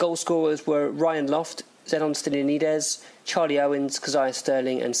 The goal scorers were Ryan Loft, Zenon Stylianides, Charlie Owens, Keziah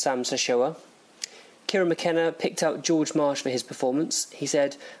Sterling and Sam Sashoa. Kieran McKenna picked out George Marsh for his performance. He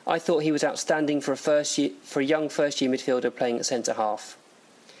said, "I thought he was outstanding for a young first-year midfielder playing at centre-half."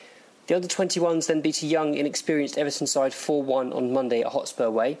 The under-21s then beat a young, inexperienced Everton side 4-1 on Monday at Hotspur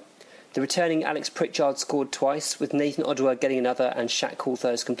Way. The returning Alex Pritchard scored twice, with Nathan Oduah getting another and Shaq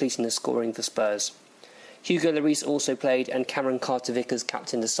Coulthurst completing the scoring for Spurs. Hugo Lloris also played and Cameron Carter-Vickers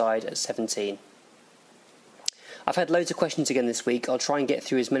captained the side at 17. I've had loads of questions again this week. I'll try and get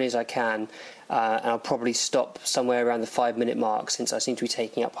through as many as I can, and I'll probably stop somewhere around the 5-minute mark since I seem to be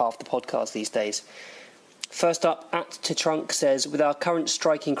taking up half the podcast these days. First up, @ToTrunk says, with our current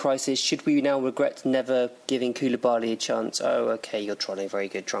striking crisis, should we now regret never giving Koulibaly a chance? Oh, okay, you're trolling. Very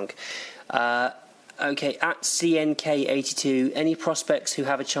good, Trunk. Okay, @CNK82, any prospects who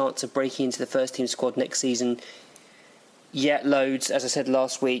have a chance of breaking into the first team squad next season? Yeah, loads. As I said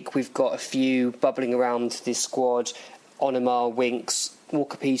last week, we've got a few bubbling around this squad. Onomar, Winks,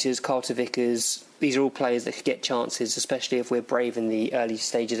 Walker Peters, Carter Vickers. These are all players that could get chances, especially if we're brave in the early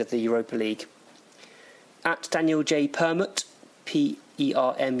stages of the Europa League. @Daniel J. Permut,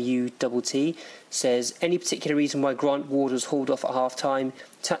 PERMUTT, says, any particular reason why Grant Ward was hauled off at half-time?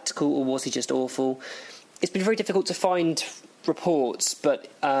 Tactical, or was he just awful? It's been very difficult to find reports, but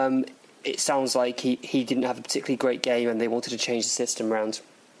it sounds like he didn't have a particularly great game and they wanted to change the system around.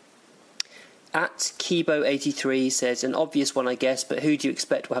 @Kibo83 says, an obvious one, I guess, but who do you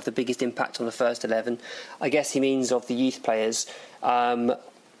expect will have the biggest impact on the first 11? I guess he means of the youth players.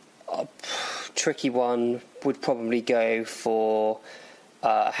 A tricky one would probably go for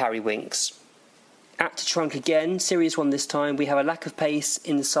Harry Winks. @Trunk again, serious one this time. We have a lack of pace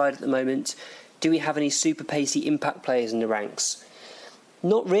in the side at the moment. Do we have any super pacey impact players in the ranks?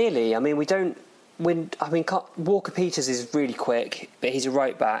 Not really. I mean, we don't. Walker Peters is really quick, but he's a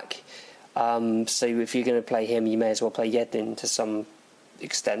right back. So if you're going to play him, you may as well play Yedlin to some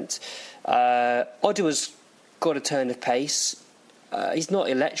extent. Oduah's got a turn of pace. He's not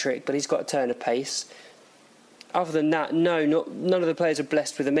electric, but he's got a turn of pace. Other than that, none of the players are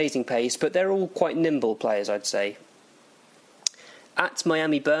blessed with amazing pace, but they're all quite nimble players, I'd say.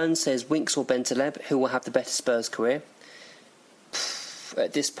 @Miami Burns says, Winks or Bentaleb, who will have the better Spurs career?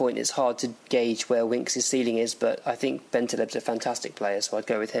 At this point, it's hard to gauge where Winks' ceiling is, but I think Bentaleb's a fantastic player, so I'd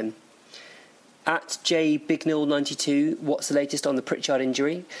go with him. @JBignall92, what's the latest on the Pritchard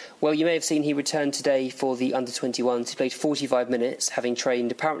injury? Well, you may have seen he returned today for the under-21s. He played 45 minutes, having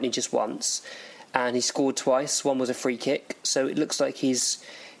trained apparently just once, and he scored twice. One was a free kick, so it looks like he's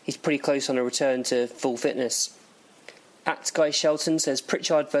pretty close on a return to full fitness. @Guy Shelton says,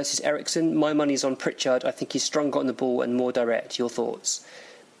 Pritchard versus Ericsson. My money's on Pritchard. I think he's stronger on the ball and more direct. Your thoughts?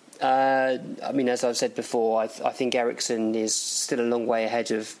 I mean, as I've said before, I think Ericsson is still a long way ahead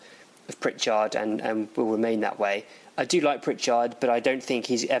of Pritchard and will remain that way. I do like Pritchard, but I don't think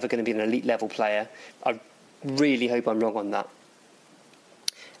he's ever going to be an elite level player. I really hope I'm wrong on that.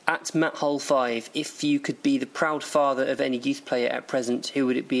 At Matt Hull 5, if you could be the proud father of any youth player at present, who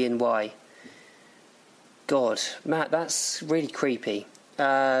would it be and why? God, Matt, that's really creepy.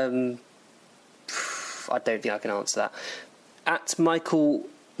 I don't think I can answer that. At Michael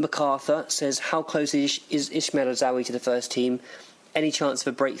MacArthur says, how close is Ismail Azawi to the first team? Any chance of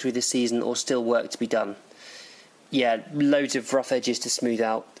a breakthrough this season or still work to be done? Yeah, loads of rough edges to smooth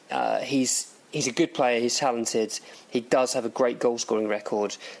out. He's a good player, he's talented, he does have a great goal-scoring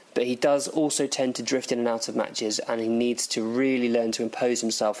record, but he does also tend to drift in and out of matches, and he needs to really learn to impose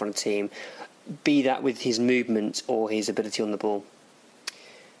himself on a team, be that with his movement or his ability on the ball.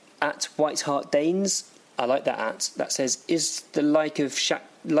 At White Hart Danes, I like that says, is the likes of Shaq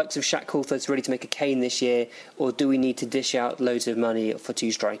Coulthurst ready to make a cane this year, or do we need to dish out loads of money for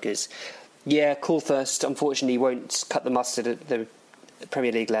two strikers? Yeah, Coulthurst unfortunately won't cut the mustard at the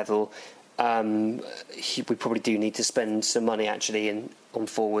Premier League level. We probably do need to spend some money actually on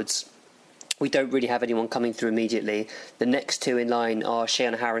forwards. We don't really have anyone coming through immediately. The next two in line are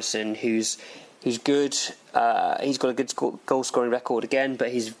Shayan Harrison, who's good. He's got a good goal-scoring record again,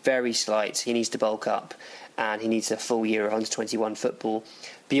 but he's very slight. He needs to bulk up, and he needs a full year of under-21 football.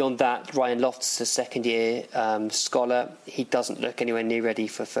 Beyond that, Ryan Loftus, a second-year scholar, he doesn't look anywhere near ready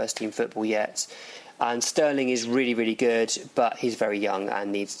for first-team football yet. And Sterling is really, really good, but he's very young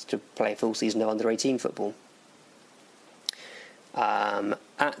and needs to play a full season of under-18 football.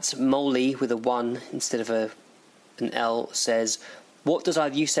 At Molly, with a 1 instead of an L, says, what does our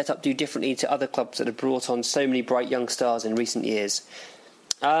youth setup do differently to other clubs that have brought on so many bright young stars in recent years?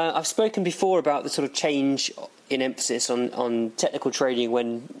 I've spoken before about the sort of change in emphasis on technical training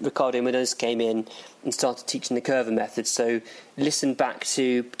when Ricardo Munoz came in and started teaching the Curver method. So listen back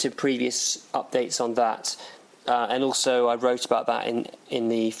to previous updates on that. And also I wrote about that in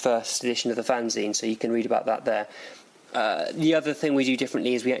the first edition of the fanzine, so you can read about that there. The other thing we do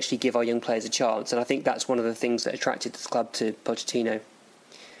differently is we actually give our young players a chance, and I think that's one of the things that attracted the club to Pochettino.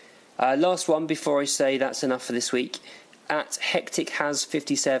 Last one before I say that's enough for this week. At Hectic Has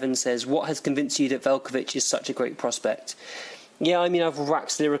 57 says, what has convinced you that Veljkovic is such a great prospect? Yeah, I mean, I've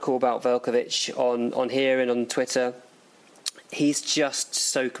waxed lyrical about Veljkovic on here and on Twitter. He's just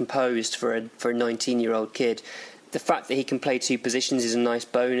so composed for a 19-year-old kid. The fact that he can play two positions is a nice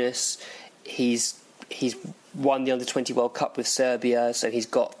bonus. He's won the Under-20 World Cup with Serbia, so he's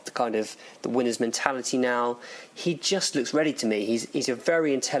got the winner's mentality now. He just looks ready to me. He's a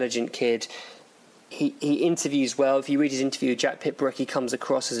very intelligent kid. He interviews well. If you read his interview with Jack Pipbrook, he comes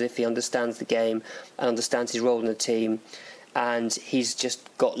across as if he understands the game and understands his role in the team. And he's just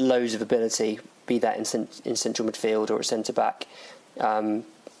got loads of ability, be that in central midfield or at centre-back. I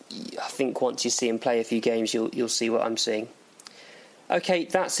think once you see him play a few games, you'll see what I'm seeing. OK,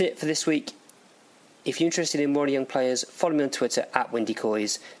 that's it for this week. If you're interested in more young players, follow me on Twitter at Windy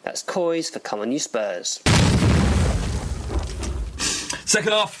Coys. That's Coys for Come On You Spurs.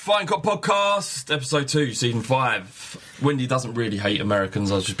 Second half, Fighting Cock Podcast, episode 2, season 5. Windy doesn't really hate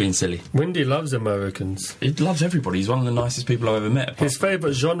Americans, I was just being silly. Windy loves Americans. He loves everybody, he's one of the nicest people I've ever met. His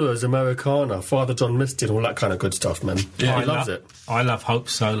favourite genre is Americana, Father John Misty and all that kind of good stuff, man. Yeah, he loves it. I love Hope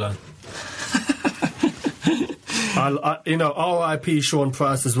Solo. R.I.P. Sean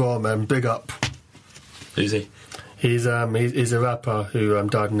Price as well, man. Big up. Who's he? He's a rapper who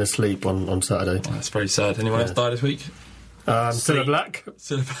died in his sleep on Saturday. Oh, that's very sad. Anyone else died this week? Cilla Black.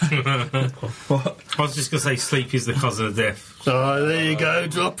 What? I was just going to say sleep is the cause of death. Oh, there you go.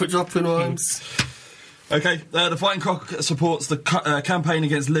 Dropping rhymes. OK, the Fighting Cock supports the campaign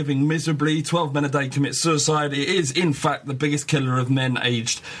against living miserably. 12 men a day commit suicide. It is, in fact, the biggest killer of men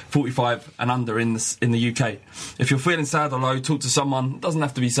aged 45 and under in the UK. If you're feeling sad or low, talk to someone. It doesn't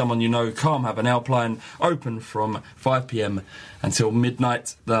have to be someone you know. Calm have an helpline open from 5 p.m. until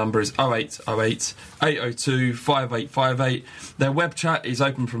midnight. The number is 0808 802 5858. Their web chat is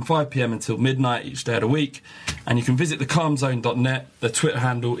open from 5 p.m. until midnight each day of the week. And you can visit thecalmzone.net. Their Twitter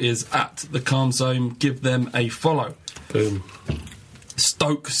handle is @thecalmzone. Give them a follow. Boom.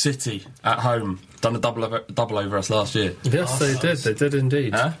 Stoke City at home. Done a double over us last year. Yes, they did. They did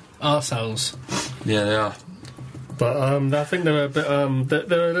indeed. Huh? Arseholes. Yeah, they are. But I think they were a bit.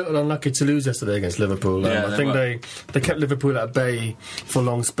 They were a little unlucky to lose yesterday against Liverpool. I think they kept Liverpool at bay for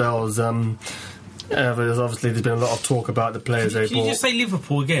long spells. There's been a lot of talk about the players they bought. Can you just say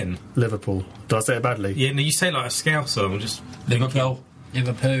Liverpool again? Liverpool. Did I say it badly? Yeah, no, you say it like a Scouser. I'm just Liverpool.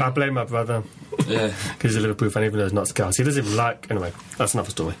 Liverpool. I blame my brother. Yeah. Because he's a Liverpool fan, even though he's not Scouse. He doesn't even like... Anyway, that's another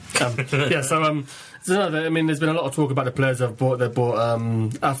story. There's been a lot of talk about the players they've bought. They bought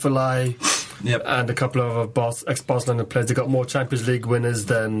Afellay and a couple of ex-Barcelona players. They got more Champions League winners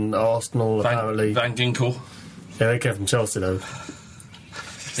than Arsenal, apparently. Van Ginkel. Yeah, they came from Chelsea, though.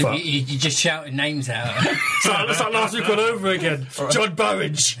 You're just shouting names out. It's like last week all over again. John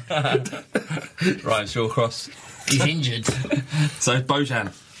Burridge. Ryan Shawcross. He's injured. So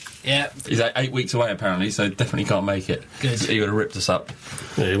Bojan. Yeah. He's 8 weeks away apparently, so definitely can't make it. Good. He would have ripped us up.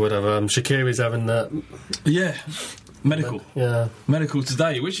 Yeah, he would have. Shaqiri's having that. Yeah. Medical. Yeah. Medical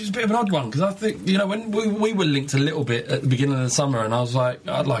today, which is a bit of an odd one, because I think, when we were linked a little bit at the beginning of the summer, and I was like,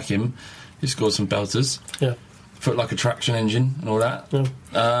 I'd like him. He scored some belters. Yeah. Foot like a traction engine and all that. Yeah.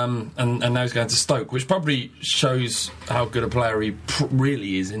 And now he's going to Stoke, which probably shows how good a player he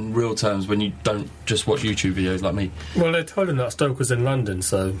really is in real terms when you don't just watch YouTube videos like me. Well, they told him that Stoke was in London,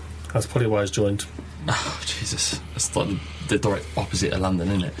 so that's probably why he's joined. Oh, Jesus. That's like the direct opposite of London,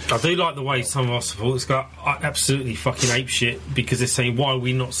 isn't it? I do like the way some of our supporters got absolutely fucking apeshit because they're saying, why are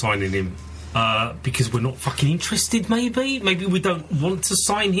we not signing him? Because we're not fucking interested, maybe we don't want to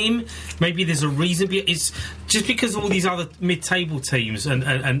sign him. Maybe there's a reason. It's just because all these other mid-table teams and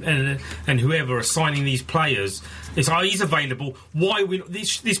whoever are signing these players. It's he's available. Why we?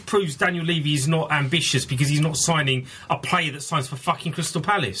 This proves Daniel Levy is not ambitious because he's not signing a player that signs for fucking Crystal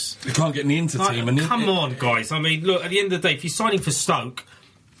Palace. He can't get in the inter-team. Like, come on, guys. I mean, look. At the end of the day, if you're signing for Stoke,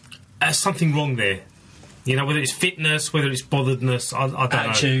 there's something wrong there. Whether it's fitness, whether it's botheredness, I don't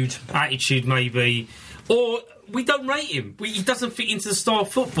know. Attitude, maybe. Or we don't rate him. He doesn't fit into the style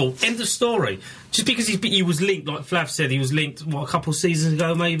of football. End of story. Just because he was linked, like Flav said, he was linked, a couple of seasons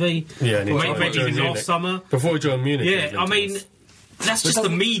ago, maybe? Yeah, and maybe even last summer. Before he joined Munich. Yeah, I mean, that's just the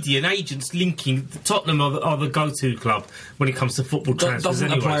media and agents linking. Tottenham are the go-to club when it comes to football transfers.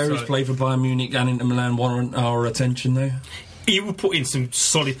 Doesn't a player who's played for Bayern Munich and Inter Milan warrant our attention, though? He would put in some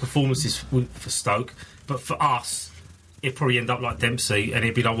solid performances for Stoke. But for us, it'd probably end up like Dempsey, and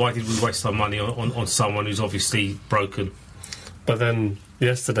it'd be like, why did we waste our money on someone who's obviously broken? But then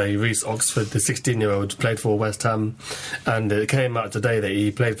yesterday, Reece Oxford, the 16-year-old, played for West Ham, and it came out today that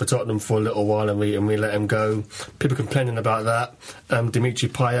he played for Tottenham for a little while, and we let him go. People complaining about that. Dimitri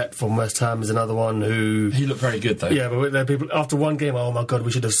Payet from West Ham is another one who... He looked very good, though. Yeah, but there are people after one game, oh my God,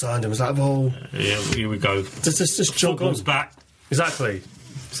 we should have signed him. It's like, well... Yeah, here we go. Just jog on. Football's back. Exactly.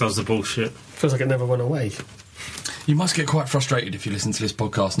 Sounds the bullshit. Feels like it never went away. You must get quite frustrated if you listen to this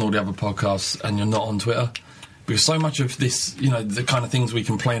podcast and all the other podcasts and you're not on Twitter, because so much of this, the kind of things we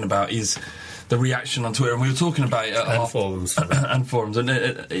complain about is the reaction on Twitter, and we were talking about it at forums and forums, and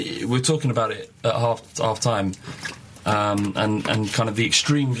we were talking about it at half time, and kind of the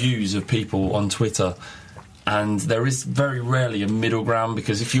extreme views of people on Twitter. And there is very rarely a middle ground,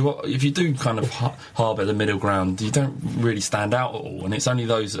 because if you do kind of harbour the middle ground, you don't really stand out at all. And it's only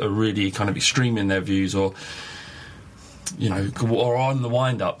those that are really kind of extreme in their views, or or on the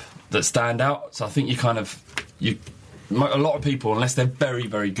wind-up, that stand out. So I think a lot of people, unless they're very,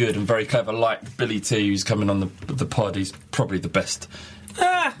 very good and very clever, like Billy T, who's coming on the pod, he's probably the best.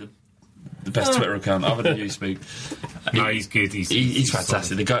 The best Twitter account other than you, Speak. No, he's good. He's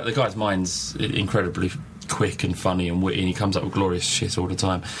fantastic. The guy's mind's incredibly quick and funny and witty, and he comes up with glorious shit all the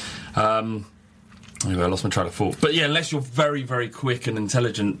time. Anyway, I lost my train of thought. But yeah, unless you're very, very quick and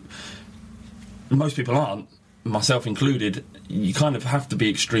intelligent, most people aren't, myself included, you kind of have to be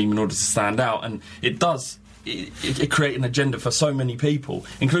extreme in order to stand out, and it does. It create an agenda for so many people,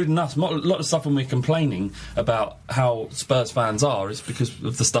 including us. A lot of stuff when we're complaining about how Spurs fans are is because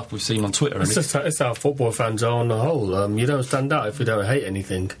of the stuff we've seen on Twitter. It's how football fans are on the whole. You don't stand out if you don't hate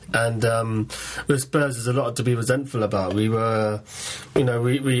anything. And with Spurs, there's a lot to be resentful about. We were,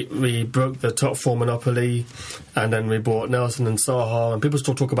 we broke the top four monopoly, and then we bought Nelson and Saha, and people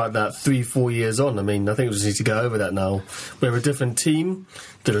still talk about that 3-4 years on. I mean, I think we just need to go over that now. We're a different team.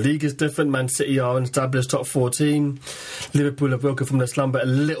 The league is different. Man City are an established top 4 team. Liverpool have broken from their slumber a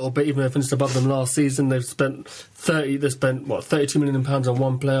little bit, even though they finished above them last season. They've spent £32 million on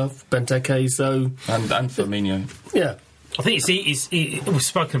one player, Benteke. So and Firmino. Yeah. I think we've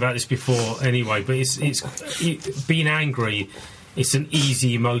spoken about this before anyway, but it's being angry. It's an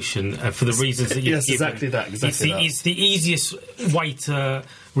easy emotion for the reasons that you've given. Exactly that. It's the easiest way to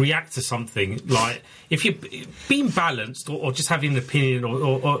react to something. Like, if you're being balanced or just having an opinion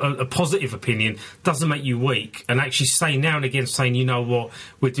or a positive opinion doesn't make you weak, and actually saying now and again, you know what,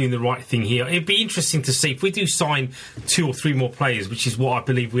 we're doing the right thing here. It'd be interesting to see if we do sign 2 or 3 more players, which is what I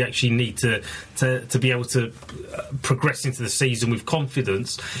believe we actually need to be able to progress into the season with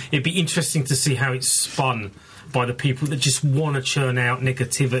confidence. It'd be interesting to see how it's spun by the people that just want to churn out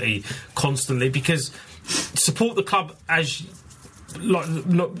negativity constantly, because support the club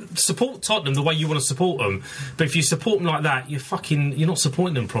support Tottenham the way you want to support them, but if you support them like that, you're not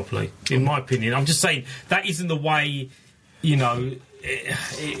supporting them properly, in my opinion. I'm just saying that isn't the way.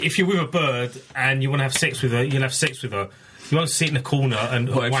 If you're with a bird and you want to have sex with her, you'll have sex with her. You won't sit in the corner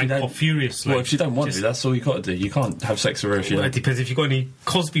and wank off furiously. Well, if you don't want to, that's all you got to do. You can't have sex with her if you don't. It depends if you've got any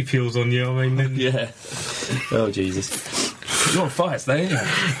Cosby pills on you. I mean, then... Yeah. Oh, Jesus. You're on fire today, ain't you?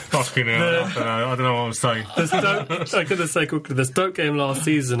 Fucking hell, I don't know what I'm saying. I could say quickly, the Stoke game last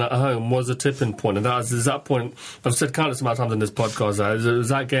season at home was a tipping point, and that was that point. I've said countless amount of times in this podcast that it was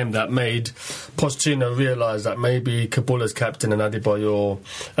that game that made Pochettino realise that maybe Kabul as captain and Adebayor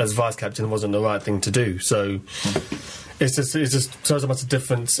as vice captain wasn't the right thing to do. So it just shows how much a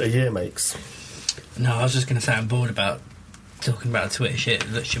difference a year makes. No, I was just going to say I'm bored about talking about Twitter shit.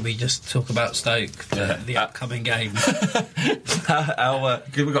 Should we just talk about Stoke, the upcoming game? We've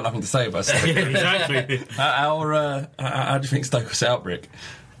got nothing to say about Stoke. Yeah, exactly. How do you think Stoke was set up, Rick?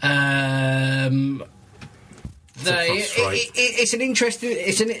 It's an interesting.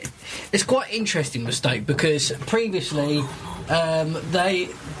 It's quite interesting with Stoke because previously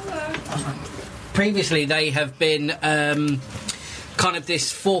they have been. Kind of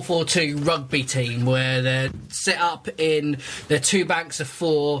this 4-4-2 rugby team where they're set up in their two banks of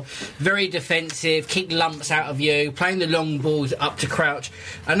four, very defensive, keep lumps out of you, playing the long balls up to Crouch,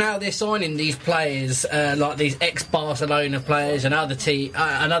 and now they're signing these players like these ex-Barcelona players and other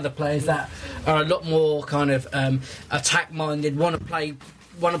players that are a lot more kind of attack-minded, want to play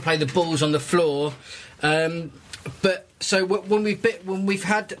the balls on the floor. But so when we've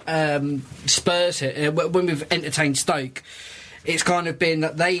had Spurs here, when we've entertained Stoke, it's kind of been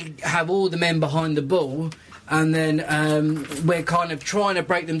that they have all the men behind the ball, and then we're kind of trying to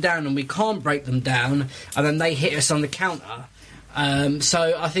break them down, and we can't break them down, and then they hit us on the counter.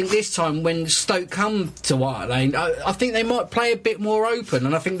 So I think this time when Stoke come to White Lane, I think they might play a bit more open,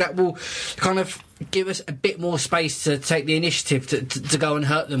 and I think that will kind of give us a bit more space to take the initiative to go and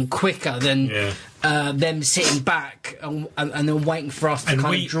hurt them quicker than them sitting back and then waiting for us to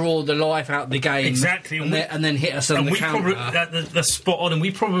kind of draw the life out of the game. Exactly. And then hit us on the counter. That's spot on, and we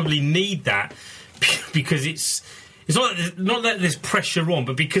probably need that because it's not that there's pressure on,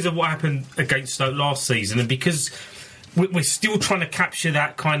 but because of what happened against Stoke last season, and because we're still trying to capture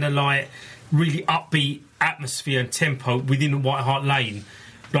that kind of like really upbeat atmosphere and tempo within the White Hart Lane.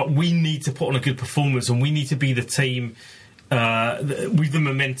 Like, we need to put on a good performance, and we need to be the team with the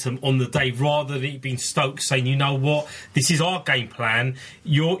momentum on the day, rather than it being Stoke saying, you know what, this is our game plan.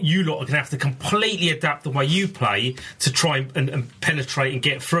 You lot are going to have to completely adapt the way you play to try and penetrate and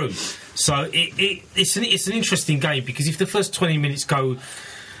get through. So it's an interesting game, because if the first 20 minutes go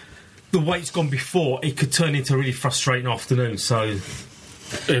the way it's gone before, it could turn into a really frustrating afternoon. So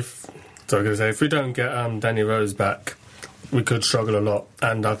if we don't get Danny Rose back, we could struggle a lot,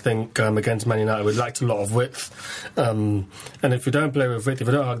 and I think against Man United we lacked a lot of width, and if we don't play with width, if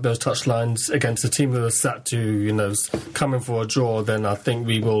we don't have those touch lines against a team that are sat to coming for a draw, then I think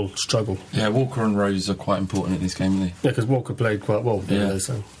we will struggle. Yeah, Walker and Rose are quite important in this game, aren't they? Yeah, because Walker played quite well. Yeah,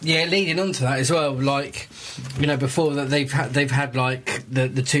 leading on to that as well, like before that they've had like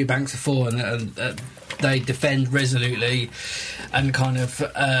the two banks of four, and they defend resolutely, and kind of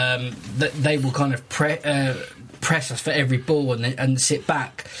they will kind of press us for every ball and sit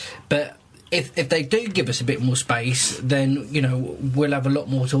back. But if they do give us a bit more space, then we'll have a lot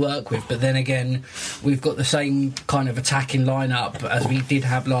more to work with. But then again, we've got the same kind of attacking lineup as we did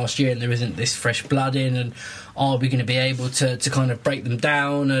have last year, and there isn't this fresh blood in. And are we going to be able to kind of break them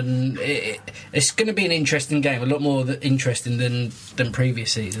down? And it's going to be an interesting game, a lot more interesting than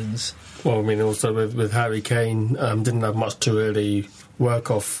previous seasons. Well, I mean, also with Harry Kane, didn't have much to really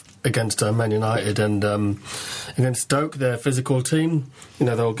work off against Man United, and against Stoke, their physical team,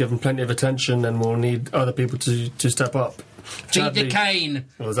 they'll give them plenty of attention, and we'll need other people to step up. Feed the Kane.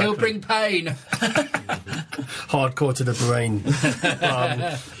 Exactly. He'll bring pain. Hardcore to the brain.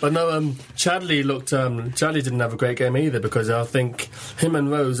 But no, Chadley didn't have a great game either, because I think him and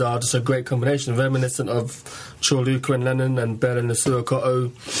Rose are just a great combination, reminiscent of Chorluka and Lennon and Bell and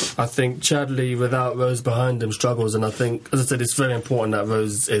Nasuokoto. I think Chadley without Rose behind him struggles, and I think, as I said, it's very important that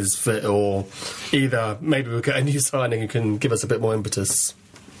Rose is fit, or either maybe we'll get a new signing who can give us a bit more impetus.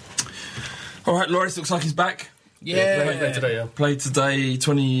 Alright, Lloris looks like he's back. Played today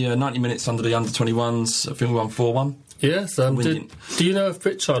 90 minutes under the under-21s. I think we won 4-1. Yes. Do you know if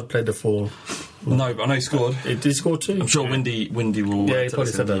Pritchard played the full? No, but I know he scored. Did he score too? I'm sure Windy will. Yeah, he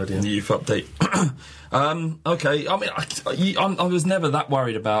probably said that already. In the youth update. Okay. I mean, I was never that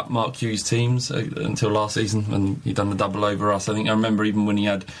worried about Mark Hughes' teams until last season when he done the double over us. I remember even when he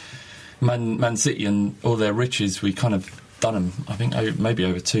had Man City and all their riches, we kind of done them, I think, maybe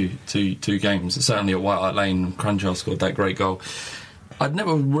over two games. Certainly at White Hart Lane, Crunchell scored that great goal. I'd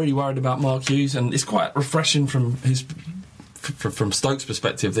never really worried about Mark Hughes, and it's quite refreshing from his from Stoke's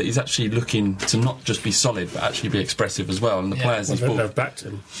perspective, that he's actually looking to not just be solid but actually be expressive as well. And the players he's brought, they've backed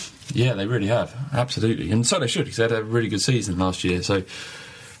him. Yeah, they really have, absolutely, and so they should. He's had a really good season last year, so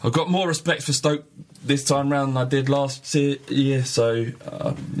I've got more respect for Stoke this time round than I did last year. So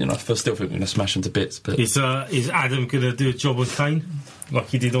I still think we're going to smash them to bits. But is Adam going to do a job on Kane like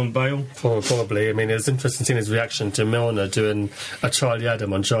he did on Bale? Probably. I mean, it's interesting seeing his reaction to Milner doing a Charlie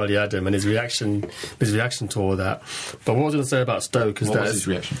Adam on Charlie Adam, and his reaction to all that. But what I was going to say about Stoke is what was his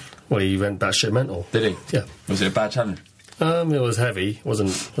reaction? Well, he went batshit mental. Did he? Yeah. Was it a bad challenge? It was heavy. It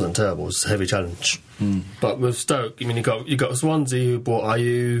wasn't terrible. It was a heavy challenge. But with Stoke, I mean, you got Swansea who bought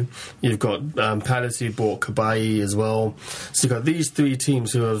Ayew. You've got Palace who bought Kabayi as well. So you've got these three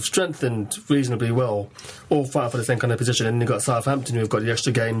teams who have strengthened reasonably well, all fighting for the same kind of position. And you've got Southampton who have got the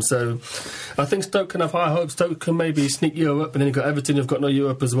extra game. So I think Stoke can have high hopes. Stoke can maybe sneak Europe, and then you've got Everton who've got no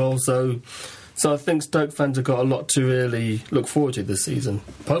Europe as well. So I think Stoke fans have got a lot to really look forward to this season.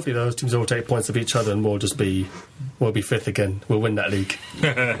 Hopefully those teams will take points of each other and we'll be fifth again. We'll win that league.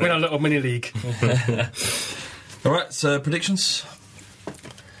 Win our little mini league. All right, so predictions?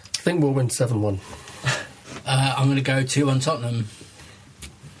 I think we'll win 7-1. I'm going to go 2-1 Tottenham.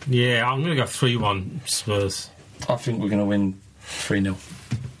 Yeah, I'm going to go 3-1 Spurs. I think we're going to win 3-0.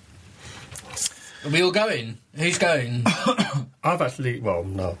 Are we all going? Who's going? I've actually... Well,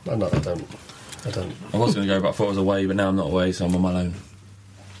 no, I don't. I was going to go, but I thought I was away, but now I'm not away, so I'm on my own.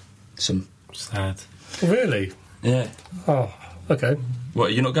 Some sad. Really? Yeah. Oh, okay. What,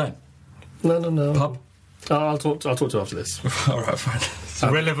 are you not going? No. Pub? I'll talk to you after this. All right, fine. It's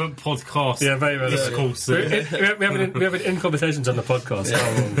a relevant podcast. Yeah, very relevant. Discourse. We have it in conversations on the podcast.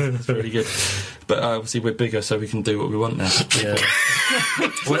 Yeah. It's really good. But obviously we're bigger, so we can do what we want now. Yeah.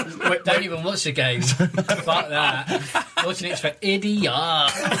 Don't even watch the game. Fuck that. Watching it's for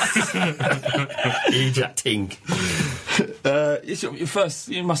idiots. Idioting. It's your first.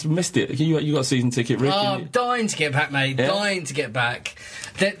 You must have missed it. You got a season ticket, Rick. I'm dying to get back, mate. Yeah? Dying to get back.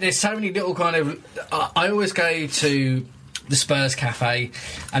 There's so many little kind of. I always go to the Spurs Cafe,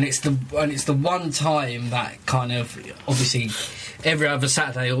 and it's the one time that kind of obviously every other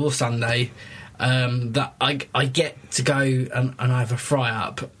Saturday or Sunday. That I get to go and I have a fry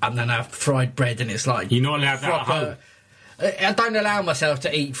up and then I have fried bread, and it's like you're not allowed that at home. I don't allow myself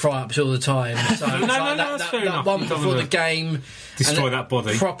to eat fry-ups all the time. So no, that's fair enough. One before the game, destroy that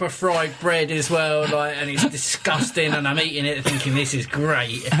body. Proper fried bread as well, and it's disgusting. And I'm eating it, thinking this is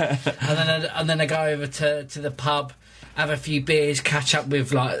great. And then I go over to the pub, have a few beers, catch up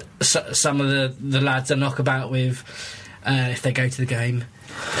with like some of the lads I knock about with if they go to the game.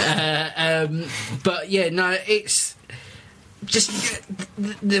 But yeah, no, it's just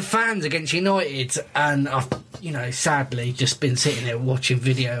the fans against United, and I've sadly just been sitting there watching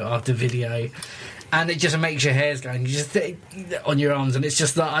video after video, and it just makes your hairs go on your arms, and it's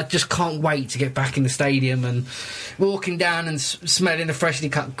just that I just can't wait to get back in the stadium and walking down and smelling the freshly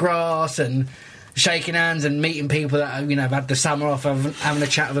cut grass and shaking hands and meeting people that have had the summer off, having a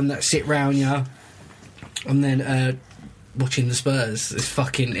chat with them that sit round and then watching the Spurs. It's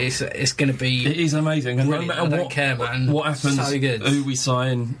going to be. It is amazing, and brilliant. no matter I don't care, man. What happens, so good. Who we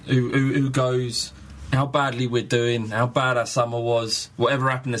sign, who goes, how badly we're doing, how bad our summer was, whatever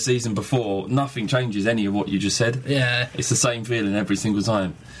happened the season before, nothing changes any of what you just said. Yeah, it's the same feeling every single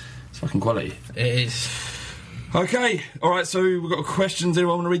time. It's fucking quality. It is. Okay, all right. So we've got questions.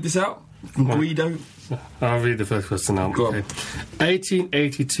 Anyone want to read this out? From Guido. I'll read the first question now. Go on.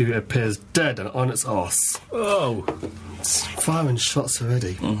 1882 appears dead and on its arse. Oh, it's firing shots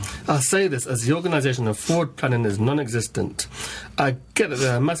already. I say this as the organisation of forward planning is non-existent. I get that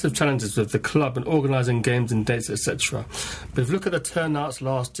there are massive challenges with the club and organising games and dates, etc. But if you look at the turnouts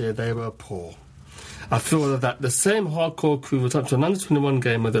last year, they were poor. I feel that the same hardcore crew will turn to an under-21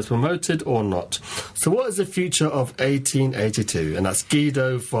 game whether it's promoted or not. So what is the future of 1882? And that's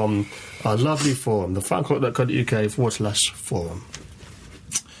Guido from our lovely forum, the frankcourt.co.uk/forum.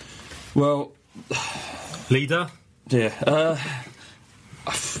 Well, leader? Yeah.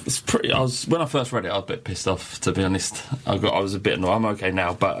 It's pretty. When I first read it, I was a bit pissed off, to be honest. I was a bit annoyed. I'm okay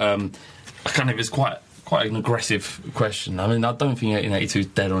now, but it's quite an aggressive question. I mean, I don't think 1882 is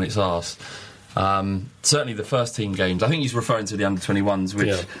dead on its arse. Certainly the first team games, I think he's referring to the under-21s,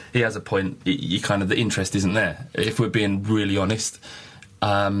 which he has a point. The interest isn't there, if we're being really honest.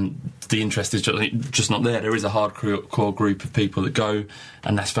 The interest is just not there. There is a hardcore group of people that go,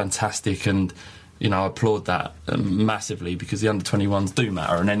 and that's fantastic, and I applaud that massively, because the under-21s do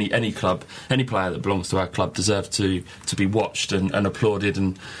matter, and any club, any player that belongs to our club deserves to be watched and applauded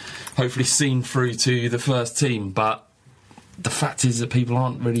and hopefully seen through to the first team. But the fact is that people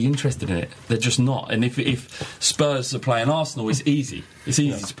aren't really interested in it. They're just not. And if Spurs are playing Arsenal, it's easy. It's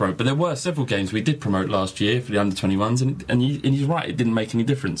easy to promote. But there were several games we did promote last year for the under-21s, and he's right, it didn't make any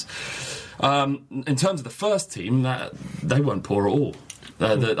difference. In terms of the first team, they weren't poor at all.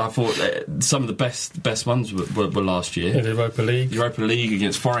 I thought some of the best ones were last year. In the Europa League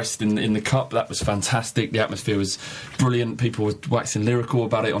against Forest in the Cup, that was fantastic. The atmosphere was brilliant. People were waxing lyrical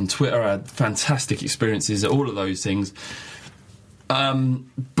about it on Twitter. I had fantastic experiences at all of those things.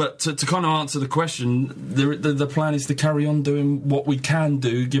 But to kind of answer the question, the plan is to carry on doing what we can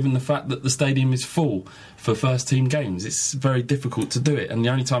do, given the fact that the stadium is full for first team games. It's very difficult to do it, and the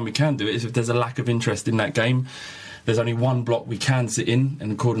only time we can do it is if there's a lack of interest in that game. There's only one block we can sit in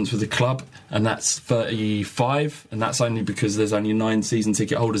accordance with the club, and that's 35, and that's only because there's only 9 season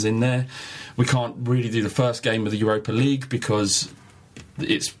ticket holders in there. We can't really do the first game of the Europa League because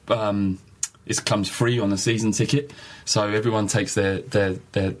it comes free on the season ticket, so everyone takes their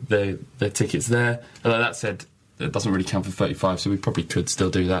tickets there. Although that said, it doesn't really count for 35, so we probably could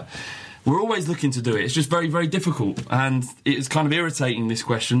still do that. We're always looking to do it. It's just very, very difficult, and it's kind of irritating, this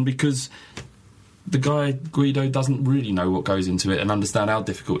question, because the guy Guido doesn't really know what goes into it and understand how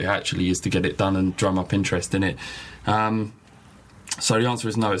difficult it actually is to get it done and drum up interest in it. So the answer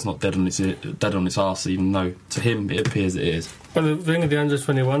is no, it's not dead on its arse, even though to him it appears it is. Well, the thing with the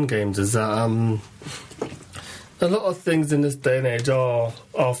under-21 games is that a lot of things in this day and age are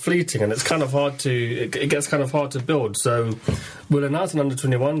fleeting, and it's kind of hard to it gets kind of hard to build. So we'll announce an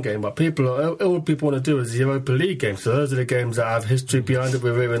under-21 game, but all people want to do is the Europa League games. So those are the games that have history behind it.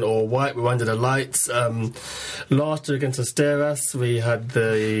 We're wearing all white, we're under the lights. Last year against Asteras, we had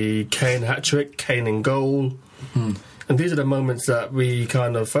the Kane hat-trick, Kane in goal. And these are the moments that we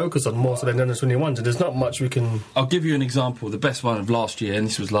kind of focus on more so than under-21s, and there's not much we can... I'll give you an example. The best one of last year, and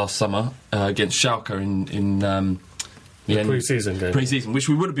this was last summer, against Schalke in the pre-season game. Pre-season, which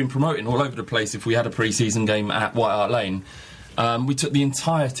we would have been promoting all over the place if we had a pre-season game at White Hart Lane. We took the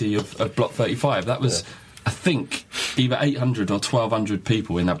entirety of Block 35. That was... I think either 800 or 1,200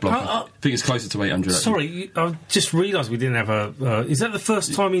 people in that block. I think it's closer to 800. Sorry, I just realised we didn't have a... is that the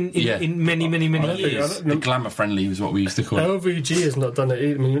first time in many years? The Glamour Friendly was what we used to call it. LVG has not done it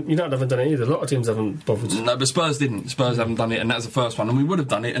either. I mean, United haven't done it either. A lot of teams haven't bothered. No, but Spurs didn't. Spurs haven't done it, and that's the first one. And we would have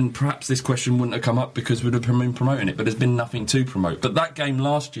done it, and perhaps this question wouldn't have come up because we'd have been promoting it, but there's been nothing to promote. But that game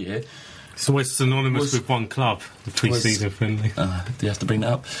last year... It's always synonymous with one club, the pre-season friendly. Do you have to bring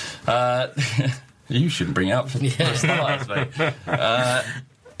that up? You shouldn't bring it up for starters,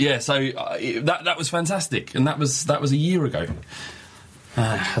 mate. So that was fantastic, and that was a year ago.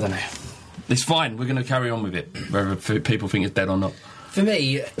 I don't know. It's fine. We're going to carry on with it, whether people think it's dead or not. For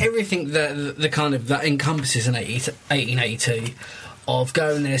me, everything that kind of that encompasses an 1882 of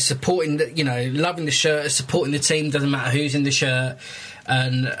going there, supporting loving the shirt, supporting the team, doesn't matter who's in the shirt,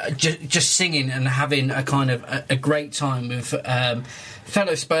 and just singing and having a kind of a great time with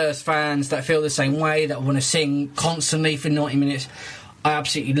fellow Spurs fans that feel the same way, that want to sing constantly for 90 minutes. I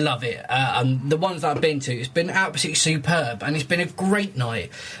absolutely love it. And the ones that I've been to, it's been absolutely superb, and it's been a great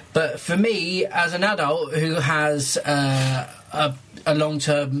night. But for me, as an adult who has a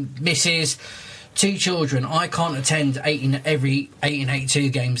long-term missus, 2 children, I can't attend every 1882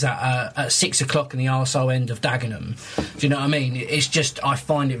 games that are at 6 o'clock in the arsehole end of Dagenham. Do you know what I mean? It's just, I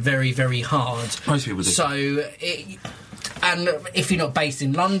find it very, very hard. Most people do. So, and if you're not based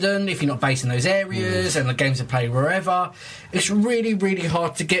in London, if you're not based in those areas, and the games are played wherever, it's really, really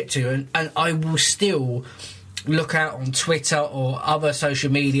hard to get to. And I will still look out on Twitter or other social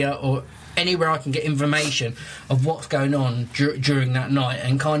media or anywhere I can get information of what's going on during that night,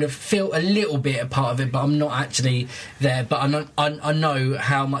 and kind of feel a little bit a part of it, but I'm not actually there. But I know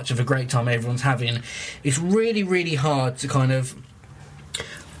how much of a great time everyone's having. It's really, really hard to kind of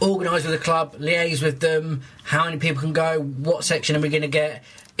organise with the club, liaise with them, how many people can go, what section are we going to get,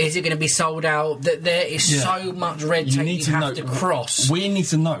 is it going to be sold out? That there is so much red tape you have to cross. We need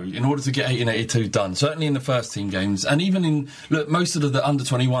to know in order to get 1882 done, certainly in the first team games, and even in... Look, most of the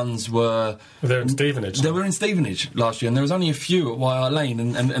under-21s were... They're in Stevenage. They were in Stevenage last year, and there was only a few at White Hart Lane,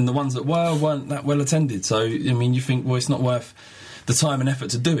 and the ones that weren't that well attended. So, I mean, you think, well, it's not worth the time and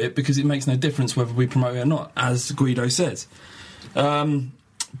effort to do it because it makes no difference whether we promote it or not, as Guido says.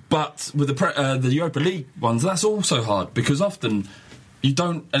 But with the Europa League ones, that's also hard because often you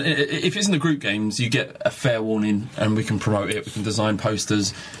don't... If it's in the group games, you get a fair warning and we can promote it, we can design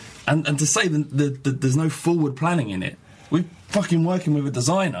posters. And to say that there's no forward planning in it, we're fucking working with a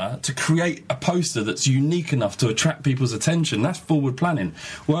designer to create a poster that's unique enough to attract people's attention. That's forward planning.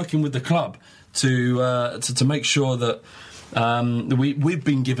 Working with the club to make sure that We've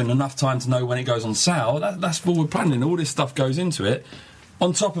been given enough time to know when it goes on sale. That's forward planning. All this stuff goes into it,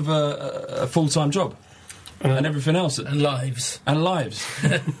 on top of a full-time job and everything else, and lives.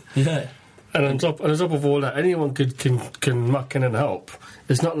 Yeah. And on top of all that, anyone can muck in and help.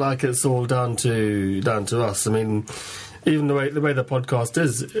 It's not like it's all down to us. I mean, even the way the podcast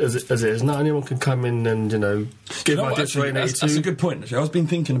is as it is, not anyone can come in and give ideas for 882. That's a good point. Actually, I've been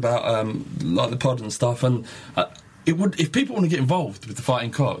thinking about like the pod and stuff, and it would, if people want to get involved with the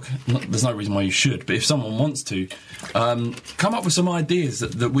Fighting Cock, there's no reason why you should, but if someone wants to, come up with some ideas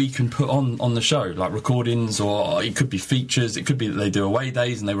that we can put on the show, like recordings, or it could be features, it could be that they do away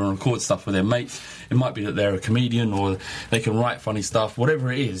days and they want to record stuff with their mates, it might be that they're a comedian or they can write funny stuff,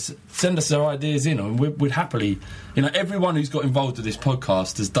 whatever it is, send us their ideas in, and we'd happily, everyone who's got involved with this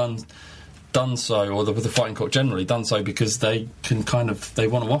podcast has done so, or with the Fighting Cock generally, done so because they can they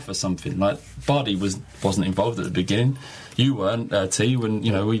want to offer something. Like Bardi wasn't involved at the beginning, you weren't, T, when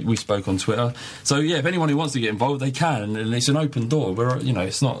we spoke on Twitter. So yeah, if anyone who wants to get involved, they can, and it's an open door.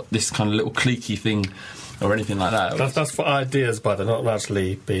 It's not this kind of little cliquey thing or anything like that. That's for ideas, but they're not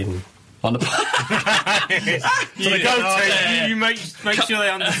actually being on the you make sure they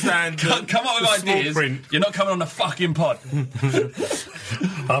understand. Come up with ideas. Print. You're not coming on the fucking pod.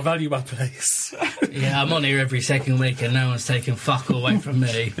 I value my place. Yeah, I'm on here every second week and no one's taking fuck away from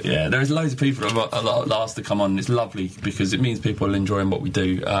me. Yeah, there's loads of people that asked to come on. It's lovely because it means people are enjoying what we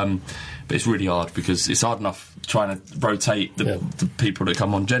do. But it's really hard because it's hard enough trying to rotate the people that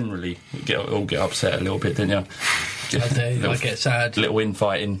come on generally. All get upset a little bit, don't you? I get sad. Little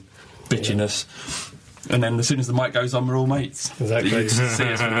infighting. Bitchiness, and then as soon as the mic goes on, we're all mates. Exactly. You just see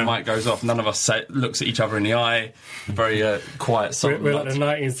us when the mic goes off. None of us looks at each other in the eye. Very quiet. We're like the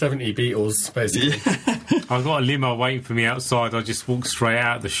 1970 Beatles, basically. I've got a limo waiting for me outside. I just walk straight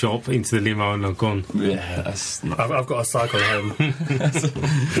out of the shop into the limo and I'm gone. Yeah, that's not... I've got a cycle home.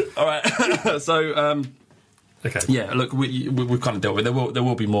 All right, so. Okay. Yeah, look, we've kind of dealt with it. There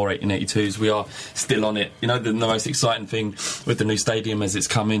will be more 1882s. We are still on it. The most exciting thing with the new stadium as it's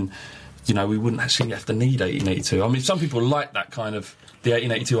coming, we wouldn't actually have to need 1882. I mean, some people like that kind of the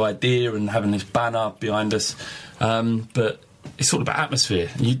 1882 idea and having this banner behind us, but it's all about atmosphere.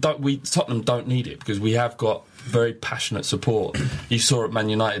 Tottenham don't need it because we have got very passionate support. You saw at Man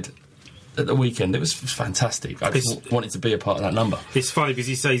United at the weekend. It was fantastic. I just wanted to be a part of that number. It's funny because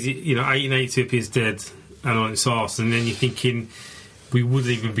he says 1882 is dead and on its arse, and then you're thinking we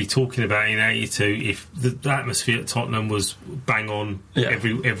wouldn't even be talking about in 82 if the atmosphere at Tottenham was bang on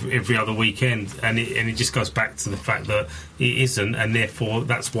every other weekend, and it just goes back to the fact that it isn't, and therefore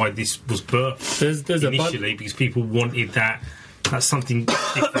that's why this was birthed initially, because people wanted that. That's something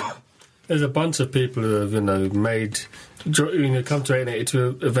different. There's a bunch of people who have made come to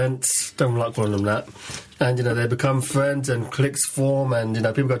 1882 events, don't like calling them that, and they become friends and cliques form, and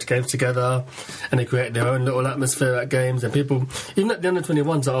people go to games together and they create their own little atmosphere at games, and people, even at the under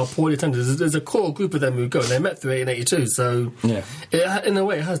 21s that are poorly attended, there's a core group of them who go, and they met through 1882, so in a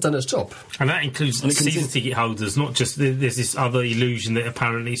way it has done its job. And that includes season ticket holders, not just there's this other illusion that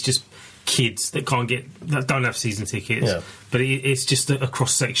apparently it's just kids that don't have season tickets, but it's just a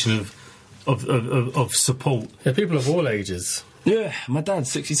cross section of support. Yeah, people of all ages. Yeah, my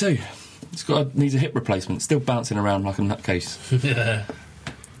dad's 62. Needs a hip replacement. Still bouncing around like a nutcase. Yeah.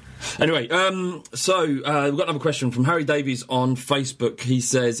 Anyway, so we've got another question from Harry Davies on Facebook. He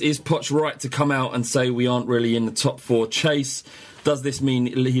says, is Poch right to come out and say we aren't really in the top 4 chase? Does this mean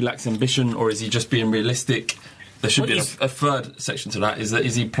he lacks ambition, or is he just being realistic? There should be a third section to that.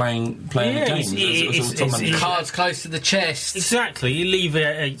 Is he playing the game? It's cards close to the chest. Exactly. You leave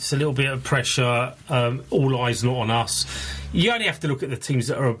it's a little bit of pressure. All eyes not on us. You only have to look at the teams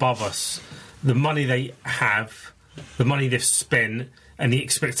that are above us. The money they have, the money they've spent, and the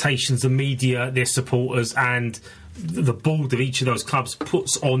expectations the media, their supporters, and the board of each of those clubs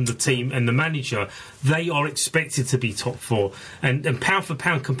puts on the team and the manager. They are expected to be top 4, and pound for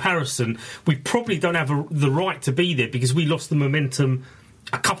pound comparison, we probably don't have the right to be there because we lost the momentum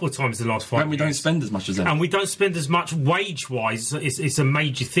a couple of times in the last 5 years. And we don't spend as much as them. And we don't spend as much wage-wise. It's a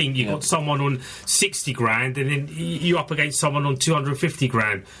major thing. You've got someone on 60 grand and then you're up against someone on 250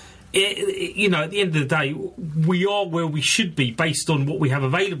 grand. At the end of the day, we are where we should be based on what we have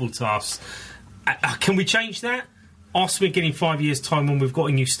available to us. Can we change that? Ask me again in 5 years' time when we've got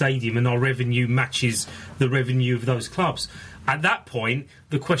a new stadium and our revenue matches the revenue of those clubs. At that point,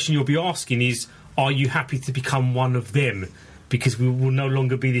 the question you'll be asking is, are you happy to become one of them? Because we will no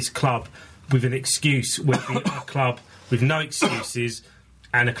longer be this club with an excuse. We'll be a club with no excuses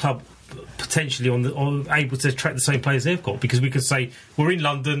and a club potentially able to attract the same players they've got. Because we can say, we're in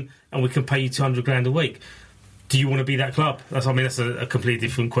London and we can pay you 200 grand a week. do you want to be that club? That's a completely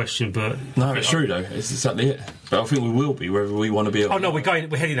different question, but no, it's true though. It's exactly it. But I think we will be wherever we want to be. Oh no, we're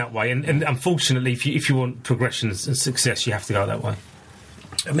heading that way, and unfortunately, if you want progression and success, you have to go that way.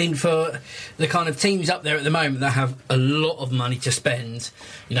 I mean, for the kind of teams up there at the moment that have a lot of money to spend,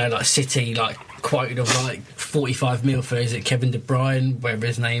 you know, like City, like quoted of like 45 mil for, is it Kevin De Bruyne, whatever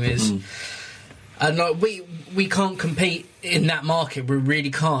his name is, and like we can't compete in that market. We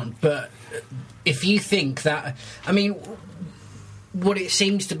really can't. But if you think that, I mean, what it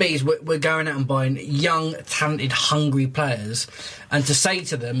seems to be is we're going out and buying young, talented, hungry players, and to say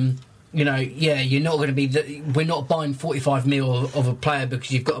to them, you know, yeah, you're not going to be. We're not buying 45 mil of a player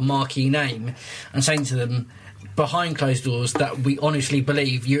because you've got a marquee name, and saying to them behind closed doors that we honestly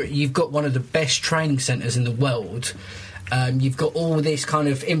believe you've got one of the best training centres in the world. You've got all this kind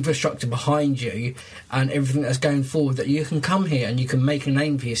of infrastructure behind you and everything that's going forward, that you can come here and you can make a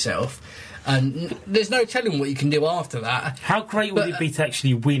name for yourself. And there's no telling what you can do after that. How great would it be to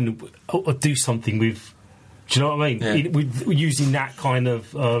actually win or do something with? Do you know what I mean? Yeah. With using that kind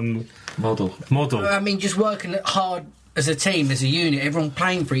of model. I mean, just working hard as a team, as a unit, everyone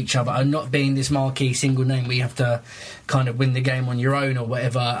playing for each other, and not being this marquee single name where you have to kind of win the game on your own or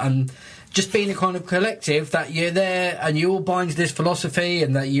whatever. And just being a kind of collective that you're there and you're all buying into this philosophy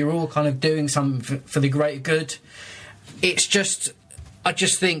and that you're all kind of doing something for the greater good. It's just, I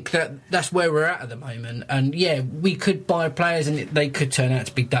just think that that's where we're at the moment. And yeah, we could buy players and they could turn out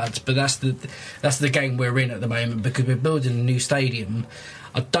to be duds, but that's the game we're in at the moment, because we're building a new stadium.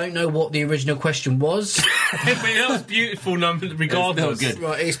 I don't know what the original question was. That was beautiful, regardless. Good.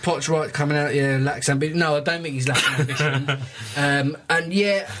 Right, is Potts right coming out? Yeah, lacks ambition. No, I don't think he's lacking ambition. And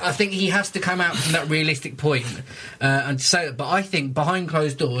yeah, I think he has to come out from that realistic point and say it. But I think behind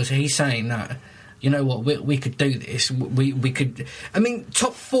closed doors, he's saying that, you know what, we could do this. We could. I mean,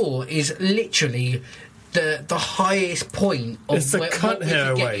 top four is literally the highest point of it's a cunt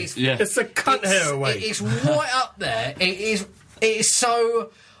hair away. It's a cunt hair away. It's right up there. It is so.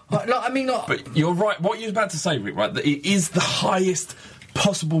 I mean, but you're right. What you're about to say, Rick, right? That it is the highest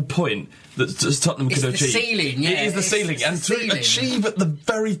possible point that Tottenham could achieve. It's the ceiling, yeah. It is the ceiling, and to achieve at the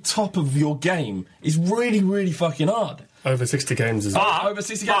very top of your game is really, really fucking hard. Over 60 games as well. Over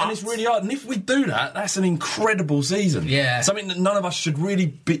 60 games, and it's really hard. And if we do that, that's an incredible season. Yeah. Something that none of us should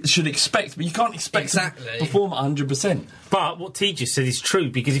really should expect, but you can't expect to perform 100%. But what T just said is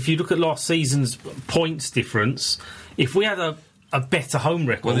true, because if you look at last season's points difference, if we had a better home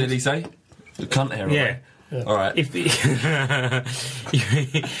record... What did he say? The cunt hair away. Yeah. All right. If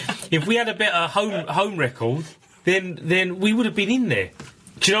we had a better home record, then we would have been in there.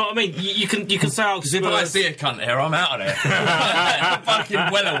 Do you know what I mean? You can say, oh, because if I see a cunt here, I'm out of there. I'm fucking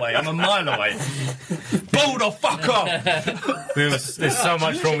well away. I'm a mile away. Bald or fuck off. There's so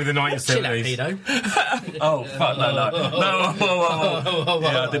much wrong with the 1970s. Oh, fuck, no. Whoa.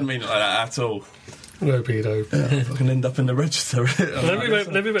 Yeah, I didn't mean it like that at all. No pedo. Yeah, I can end up in the register.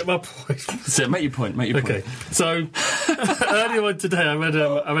 Let me make my point. So, make your point. Okay. So earlier on today, I read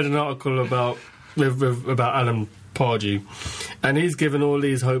an article about Alan Pardew, and he's given all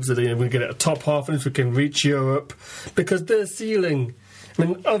these hopes that we get a top half and we can reach Europe, because their ceiling. I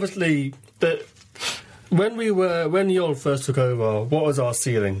mean, obviously, when Yol first took over, what was our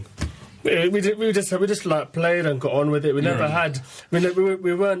ceiling? We just like played and got on with it. We never had.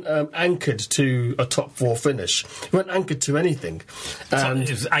 We weren't anchored to a top four finish. We weren't anchored to anything. And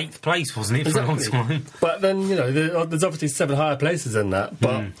it was 8th place, wasn't it? Exactly. For a long time. But then there's obviously 7 higher places than that.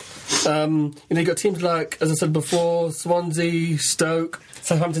 But you got teams like, as I said before, Swansea, Stoke,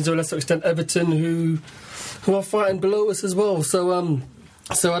 Southampton to a lesser extent, Everton, who are fighting below us as well. So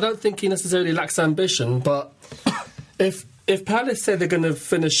I don't think he necessarily lacks ambition. But if Palace say they're going to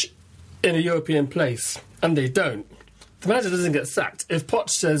finish in a European place, and they don't, the manager doesn't get sacked. If Poch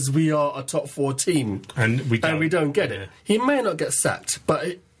says we are a top 4 team and we don't get it, he may not get sacked,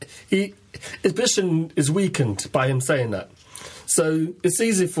 but his position is weakened by him saying that. So it's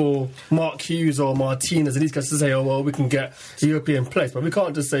easy for Mark Hughes or Martinez and these guys to say, oh, well, we can get a European place, but we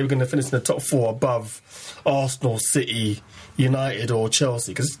can't just say we're going to finish in the top 4 above Arsenal, City, United or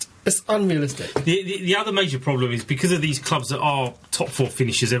Chelsea, because it's unrealistic. The other major problem is because of these clubs that are top 4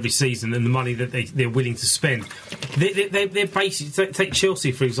 finishers every season and the money that they're willing to spend. They're basically, take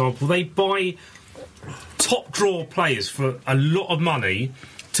Chelsea for example, they buy top draw players for a lot of money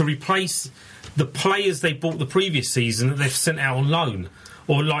to replace the players they bought the previous season that they've sent out on loan.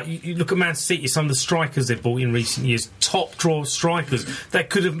 Or like you look at Man City, some of the strikers they've bought in recent years, top draw strikers that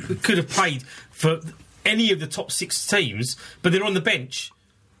could have played for any of the top 6 teams, but they're on the bench.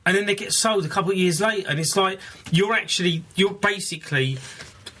 And then they get sold a couple of years later, and it's like you're basically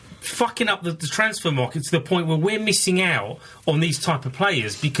fucking up the transfer market to the point where we're missing out on these type of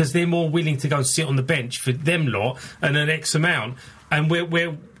players because they're more willing to go and sit on the bench for them lot and an X amount, and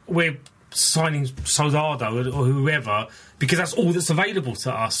we're signing Soldado or whoever because that's all that's available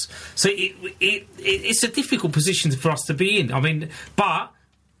to us. So it's a difficult position for us to be in. I mean, but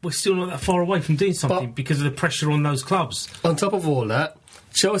we're still not that far away from doing something because of the pressure on those clubs. On top of all that,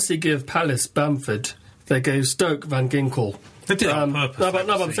 Chelsea gave Palace Bamford. They gave Stoke Van Ginkel. They did it on purpose. No, but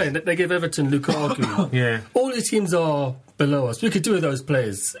I'm saying that they gave Everton Lukaku. Yeah. All these teams are below us. We could do with those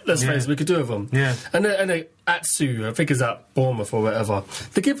players. Let's face it, we could do with them. Yeah. And Atsu, I think is at Bournemouth or whatever.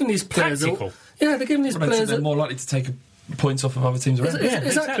 They're giving these players... Tactical. They're giving these players... They're more likely to take points off of other teams around.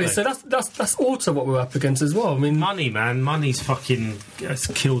 Exactly. So that's also what we're up against as well. I mean, money, man. Money's fucking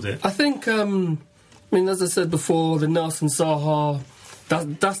killed it. I think. As I said before, the Nelson Saha.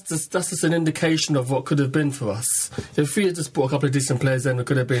 That's just an indication of what could have been for us. If we had just brought a couple of decent players, then we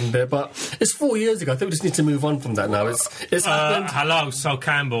could have been there. But it's 4 years ago. I think we just need to move on from that now. It's happened. Hello, Sol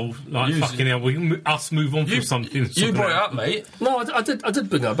Campbell. Fucking hell, us move on from something. You brought it up, mate. No, I did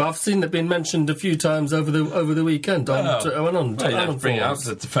bring it up. But I've seen it being mentioned a few times over the weekend. Bring it up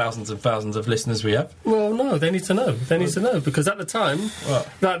to thousands and thousands of listeners we have. Well, no, they need to know. They need to know because at the time,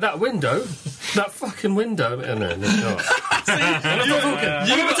 that window, that fucking window. No. See, you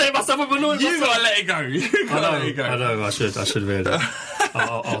gotta let it go. I know. I should really.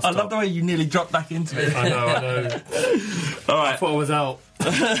 I love the way you nearly dropped back into it. I know. All right. I thought I was out.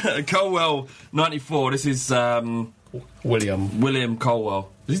 Colwell 94. This is William Colwell.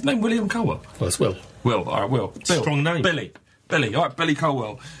 Is his name William Colwell? Well, it's Will. All right, Will. Bill. Strong name. Billy. All right, Billy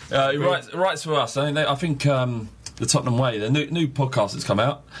Colwell. He writes for us. I think the Tottenham Way, the new podcast that's come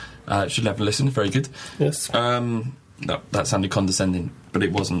out. Should have a listen. Very good. Yes. No, that sounded condescending, but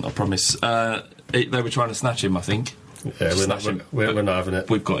it wasn't, I promise. They were trying to snatch him, I think. Yeah, we're not having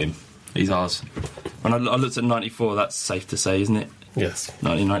it. We've got him. He's ours. When I looked at 94, that's safe to say, isn't it? Yes.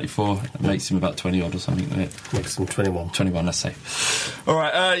 1994, it makes him about 20 odd or something, doesn't it? Makes him 21. 21, that's safe. All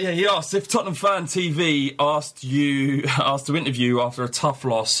right, he asked, if Tottenham Fan TV asked to interview after a tough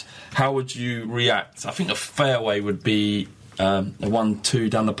loss, how would you react? I think a fair way would be a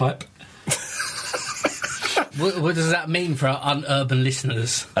 1-2 down the pipe. What does that mean for our unurban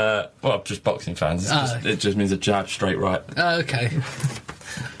listeners? Well, just boxing fans. It just means a jab straight right. Okay.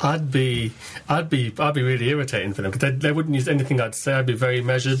 I'd be really irritating for them because they wouldn't use anything I'd say. I'd be very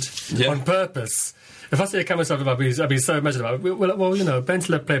measured on purpose. If I see a camera stuff, I'd be so measured about it. Well,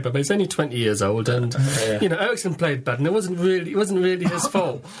 Bentaleb played bad, but he's only 20 years old, and Eriksen played bad, and it wasn't really his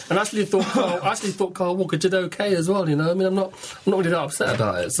fault. And I actually thought Carl Walker did okay as well. I mean, I'm not really that upset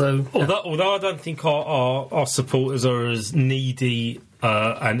about it. So, although I don't think our supporters are as needy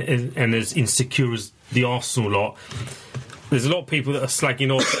and as insecure as the Arsenal lot. There's a lot of people that are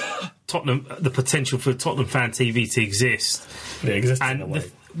slagging off Tottenham, the potential for Tottenham Fan TV to exist. Yeah, it exists in a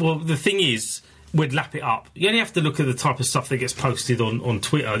way. The thing is, we'd lap it up. You only have to look at the type of stuff that ggets posted on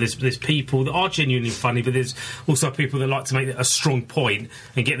Twitter. There's people that are genuinely funny, but there's also people that like to make a strong point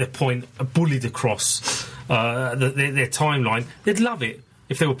and get their point bullied across their timeline. They'd love it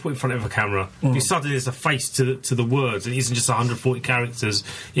if they were put in front of a camera. If suddenly there's a face to the words, and it isn't just 140 characters.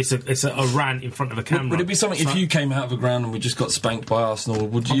 It's a rant in front of a camera. Would it be something if you came out of the ground and we just got spanked by Arsenal?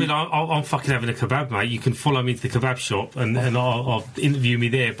 Would you? I'm fucking having a kebab, mate. You can follow me to the kebab shop and I'll interview me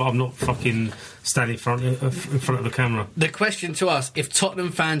there, but I'm not fucking standing in front of the camera. The question to us: if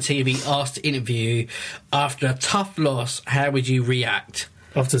Tottenham Fan TV asked to interview after a tough loss, how would you react?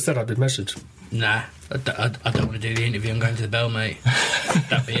 After said, I'd be measured. Nah, I don't want to do the interview. I'm going to the Bell, mate.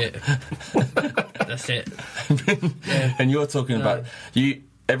 That'd be it. That's it. Yeah. And you're talking about you.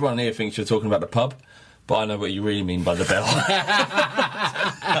 Everyone here thinks you're talking about the pub, but I know what you really mean by the Bell.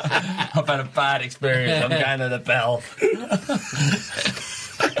 I've had a bad experience. I'm going to the Bell.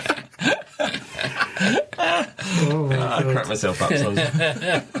 I cracked myself up.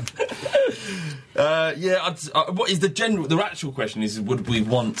 What is the actual question is, would we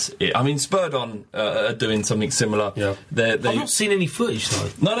want it? I mean, Spurred On are doing something similar. Yeah. I've not seen any footage though.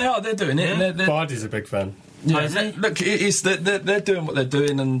 No, they're doing it. Yeah. Vardy's a big fan. Yeah, look, they're doing what they're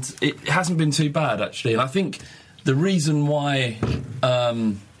doing, and it hasn't been too bad actually. And I think the reason why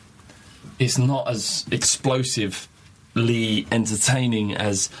it's not as explosively entertaining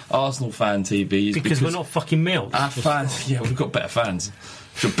as Arsenal Fan TV is because we're not fucking milk. Our fans, we've got better fans.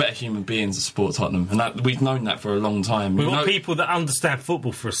 We're better human beings that support Tottenham, and we've known that for a long time. We've got people that understand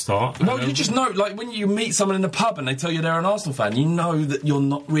football for a start. Well, you just know, like when you meet someone in the pub and they tell you they're an Arsenal fan, you know that you're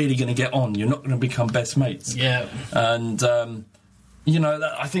not really going to get on. You're not going to become best mates. Yeah. And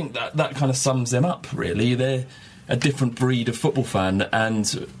I think that kind of sums them up. Really, a different breed of football fan,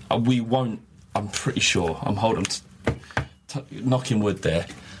 and we won't. I'm pretty sure. I'm holding, knocking wood there.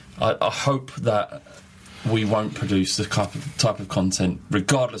 I hope that we won't produce the type of content,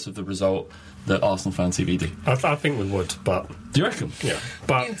 regardless of the result, that Arsenal Fan TV do. I think we would, but... Do you reckon? Yeah.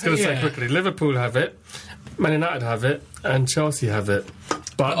 But I was going to say quickly, Liverpool have it, Man United have it, and Chelsea have it.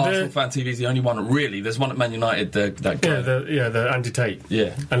 But Arsenal Fan TV is the only one, really. There's one at Man United, that guy. The Andy Tate.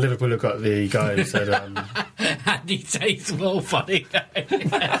 Yeah. And Liverpool have got the guy who said... Andy Tate's well funny.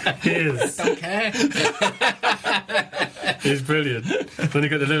 He is. Don't care. He's brilliant. Then you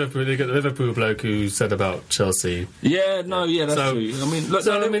got the Liverpool bloke who said about Chelsea. Yeah, that's true. I mean, look,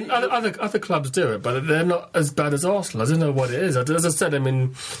 other clubs do it, but they're not as bad as Arsenal. I don't know what it is. As I said, I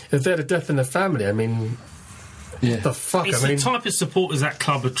mean, if they're a death in the family, I mean, the fuck. It's the type of supporters that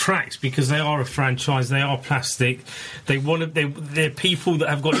club attracts because they are a franchise. They are plastic. They're people that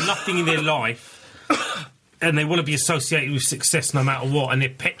have got nothing in their life. And they want to be associated with success no matter what, and they're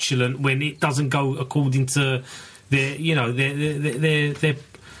petulant when it doesn't go according to their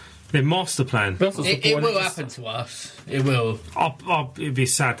master plan. It will happen to us. It will. It'd be a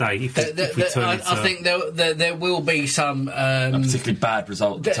sad day if we turn it. I think there will be some a particularly bad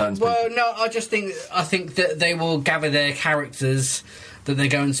result that turns. Well, no, I think that they will gather their characters that they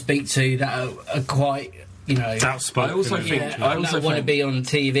go and speak to that are quite. Outspoken. I also think want to be on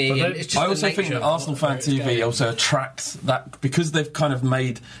TV. I also think that Arsenal Fan TV also attracts that because they've kind of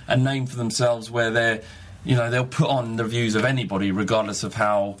made a name for themselves where they'll put on the views of anybody regardless of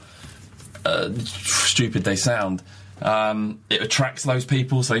how stupid they sound. It attracts those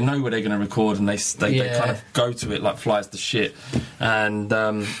people, so they know where they're going to record, and they kind of go to it like flies to shit, and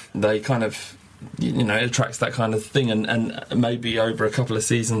they kind of. It attracts that kind of thing, and maybe over a couple of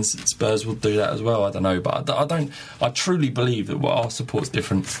seasons Spurs will do that as well. I don't know, but I truly believe that what our support's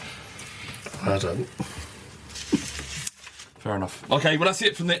different. I don't. Fair enough. Okay, well that's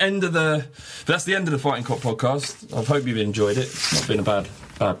it from the end of the Fighting Cock podcast. I hope you've enjoyed it. It's not been a bad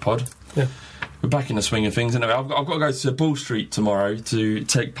pod. Yeah. We're back in the swing of things. Anyway, I've got to go to Bull Street tomorrow to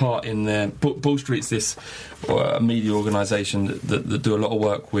take part in their... Bull Street's this media organisation that do a lot of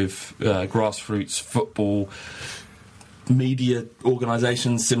work with grassroots football media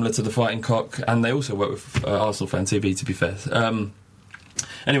organisations similar to the Fighting Cock, and they also work with Arsenal Fan TV, to be fair.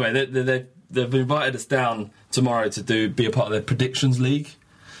 Anyway, they've invited us down tomorrow to be a part of their predictions league.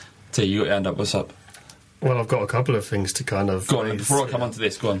 T, you got your hand up. What's up? Well, I've got a couple of things to kind of... Go on, before I come on to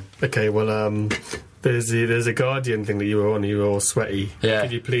this, go on. Okay, well, there's a Guardian thing that you were on, you were all sweaty. Yeah.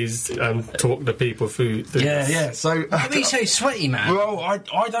 Could you please talk to people through this? Yeah, so... Why are you so sweaty, man? Well, I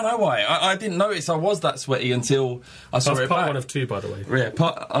don't know why. I didn't notice I was that sweaty until I saw it back. part one of two, by the way. Yeah,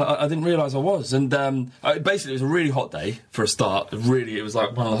 I didn't realise I was. And basically, it was a really hot day for a start. Really, it was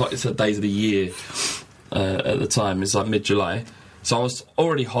like one of the hottest days of the year at the time. It's like mid-July. So I was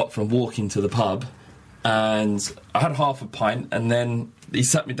already hot from walking to the pub. And I had half a pint, and then he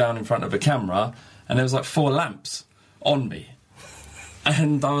sat me down in front of a camera, and there was like 4 lamps on me.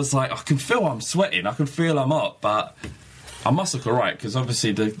 And I was like, I can feel I'm sweating, I can feel I'm up, but I must look alright, because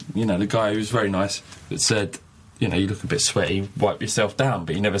obviously the guy who was very nice that said, you look a bit sweaty, wipe yourself down,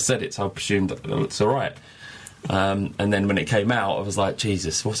 but he never said it, so I presumed that it looks alright. And then when it came out, I was like,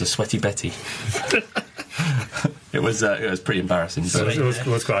 Jesus, what's a sweaty Betty? It was pretty embarrassing. But it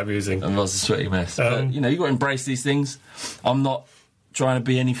was quite amusing. It was a sweaty mess. But, you got to embrace these things. I'm not trying to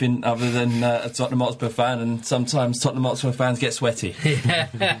be anything other than a Tottenham Hotspur fan, and sometimes Tottenham Hotspur fans get sweaty.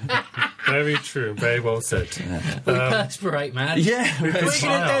 Very true, very well said. Yeah. We perspirate, man. Yeah. What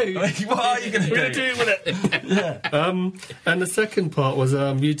are you going to do? What are you going to do with it? Yeah. And the second part was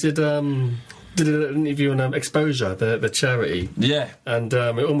you did an interview on Exposure, the charity. Yeah. And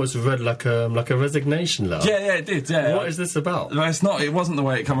it almost read like a resignation letter. Yeah, it did. Yeah. What is this about? Well, it's not. It wasn't the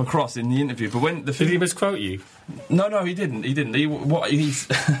way it came across in the interview. But when the did he misquote you? No, he didn't. He didn't. What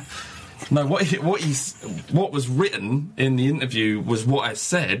was written in the interview was what I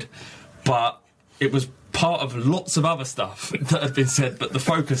said, but it was part of lots of other stuff that had been said. But the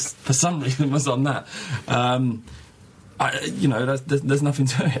focus, for some reason, was on that. There's nothing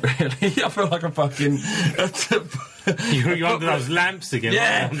to it, really. I feel like I'm fucking... You're under those lamps again.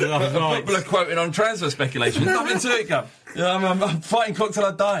 Yeah, like people are quoting on transfer speculation. There's nothing to it, Gav. I'm fighting cock till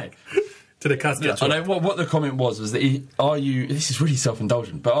I die. To the casket. I know what the comment was that this is really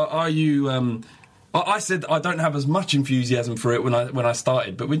self-indulgent, but are you... I said I don't have as much enthusiasm for it when I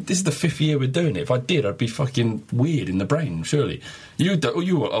started, but this is the 5th year we're doing it. If I did, I'd be fucking weird in the brain, surely. You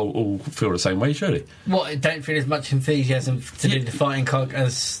all feel the same way, surely. What, don't feel as much enthusiasm to do the Fighting Cock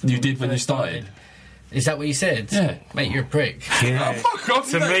as... You did when you started? Is that what you said? Yeah. Mate, you're a prick. Yeah. Oh, fuck off,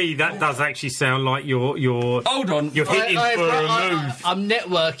 To mate. me, that does actually sound like you're Hold on. You're hitting for a move. I'm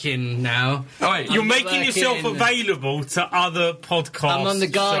networking now. Right. You're I'm making yourself working. available to other podcasts. I'm on the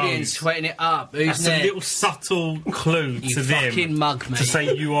Guardian shows. sweating it up. Who's That's next? a little subtle clue You to them fucking mug, mate. to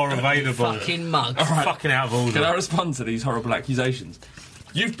say you are available. Fucking mug. All right. Fucking out of order. Can I respond to these horrible accusations?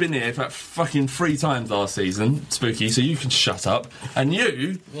 You've been here for fucking 3 times last season, Spooky, so you can shut up. And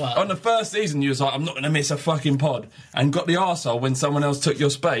you, What? on the first season, you was like, I'm not going to miss a fucking pod. And got the arsehole when someone else took your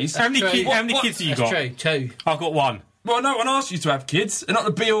space. How many, True. how many What? kids have you That's got? true. 2. I've got 1. Well, no one asked you to have kids. They're not the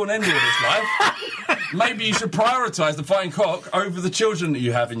be-all and end-all of this life. Maybe you should prioritise the fighting cock over the children that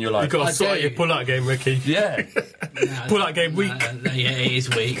you have in your life. You've got I to sort out do. your pull-out game, Ricky. Yeah. Pull-out game week. Yeah, it is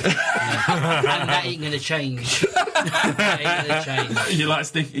weak. Yeah. And that ain't going to change. That ain't going to change. You like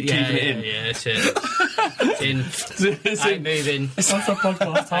keeping it in. Yeah, that's it. It's in. It's I ain't in. moving. That's a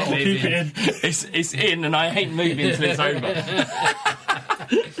podcast title. Maybe. Keep it in. It's in, and I ain't moving till it's over.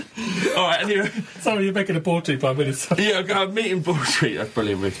 All right, anyway. Sorry, you're making a portrait 5 minutes. Yeah, I'm meeting bullshit. That's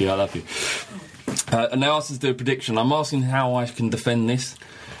brilliant, Ricky. I love you. And they asked us to do a prediction. I'm asking how I can defend this.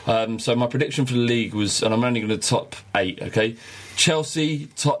 So my prediction for the league was, and I'm only going to top 8, okay? Chelsea,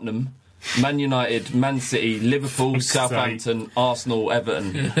 Tottenham, Man United, Man City, Liverpool, Fuck's Southampton, Arsenal,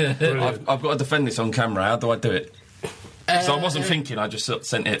 Everton. I've got to defend this on camera. How do I do it? So I wasn't thinking. I just sort of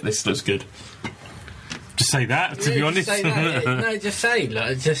sent it. This looks good. Just say that, to be honest. Say that. No, just say,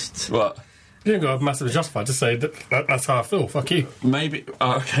 like, just. What? You ain't got to massively justify. Just say that's how I feel. Fuck you. Maybe.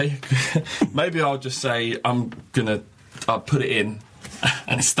 Okay. Maybe I'll just say I'll put it in,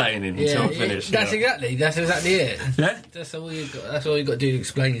 and it's staying in until I finish. That's exactly it. Yeah. That's all you got. That's all you got to do to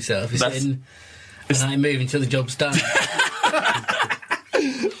explain yourself. It's That's- in, and I move until the job's done.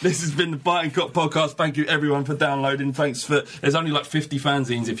 This has been the Biting Cock podcast. Thank you everyone for downloading. There's only like 50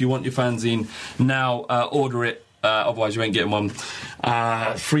 fanzines. If you want your fanzine now, order it. Otherwise you ain't getting one. 3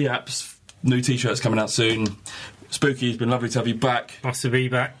 apps, new t-shirts coming out soon. Spooky, it's been lovely to have you back. Nice to be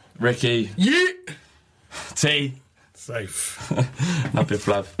back. Ricky. Yeah. T. Safe. Up your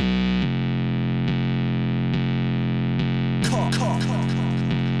flav.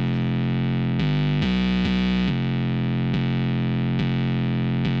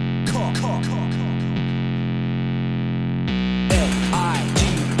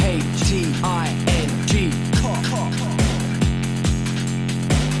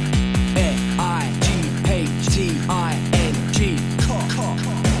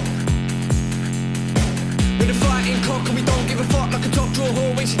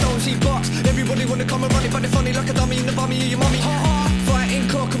 Everybody wanna come and run it, but they're funny like a dummy in the bummy of your mummy. Fighting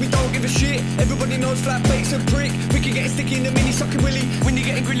cock and we don't give a shit. Everybody knows flat bait's a prick. Ricky getting sticky in the mini, sucking willy. When you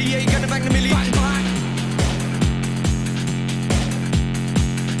getting grilly, yeah, you gonna bang the millie. Bang, bang.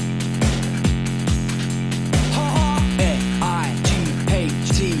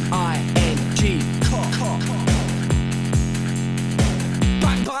 F-I-G-H-T-I-N-G. Cock.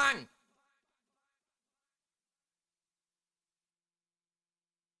 Bang, bang.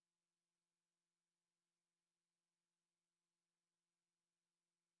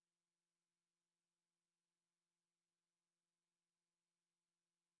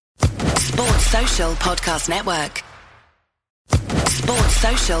 Sports Social Podcast Network. Sports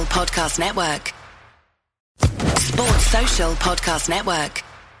Social Podcast Network. Sports Social Podcast Network.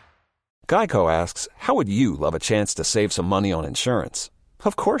 Geico asks, how would you love a chance to save some money on insurance?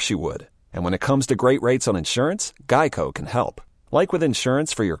 Of course you would. And when it comes to great rates on insurance, Geico can help. Like with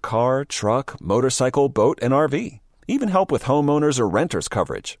insurance for your car, truck, motorcycle, boat, and RV. Even help with homeowners or renters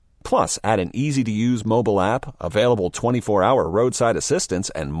coverage. Plus, add an easy-to-use mobile app, available 24-hour roadside assistance,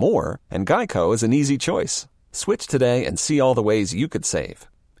 and more, and Geico is an easy choice. Switch today and see all the ways you could save.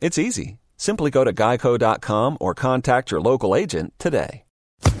 It's easy. Simply go to geico.com or contact your local agent today.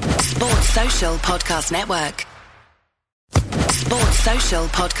 Sports Social Podcast Network. Sports Social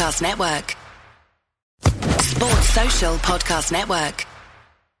Podcast Network. Sports Social Podcast Network.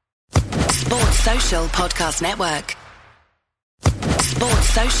 Sports Social Podcast Network. Sports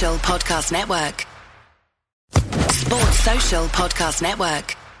Social Podcast Network. Sports Social Podcast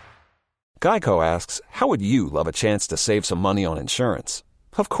Network. Geico asks, how would you love a chance to save some money on insurance?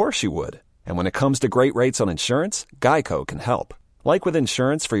 Of course you would. And when it comes to great rates on insurance, Geico can help. Like with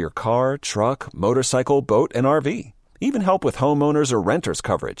insurance for your car, truck, motorcycle, boat, and RV. Even help with homeowners or renters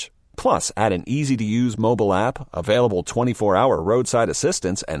coverage. Plus, add an easy-to-use mobile app, available 24-hour roadside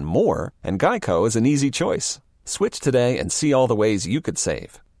assistance, and more, and Geico is an easy choice. Switch today and see all the ways you could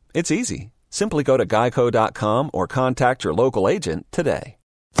save. It's easy. Simply go to geico.com or contact your local agent today.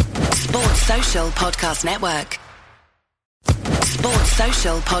 Sports Social Podcast Network. Sports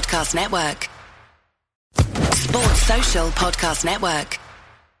Social Podcast Network. Sports Social Podcast Network.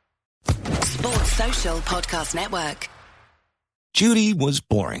 Sports Social Podcast Network. Judy was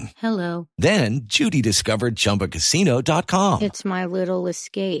boring. Hello. Then Judy discovered ChumbaCasino.com. It's my little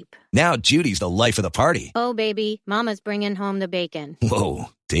escape. Now Judy's the life of the party. Oh, baby, mama's bringing home the bacon. Whoa,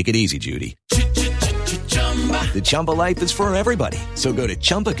 take it easy, Judy. The Chumba life is for everybody. So go to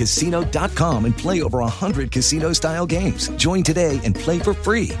ChumbaCasino.com and play over 100 casino-style games. Join today and play for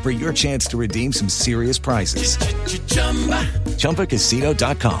free for your chance to redeem some serious prizes.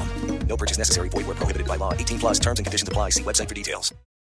 ChumbaCasino.com. No purchase necessary. Void where prohibited by law. 18+ terms and conditions apply. See website for details.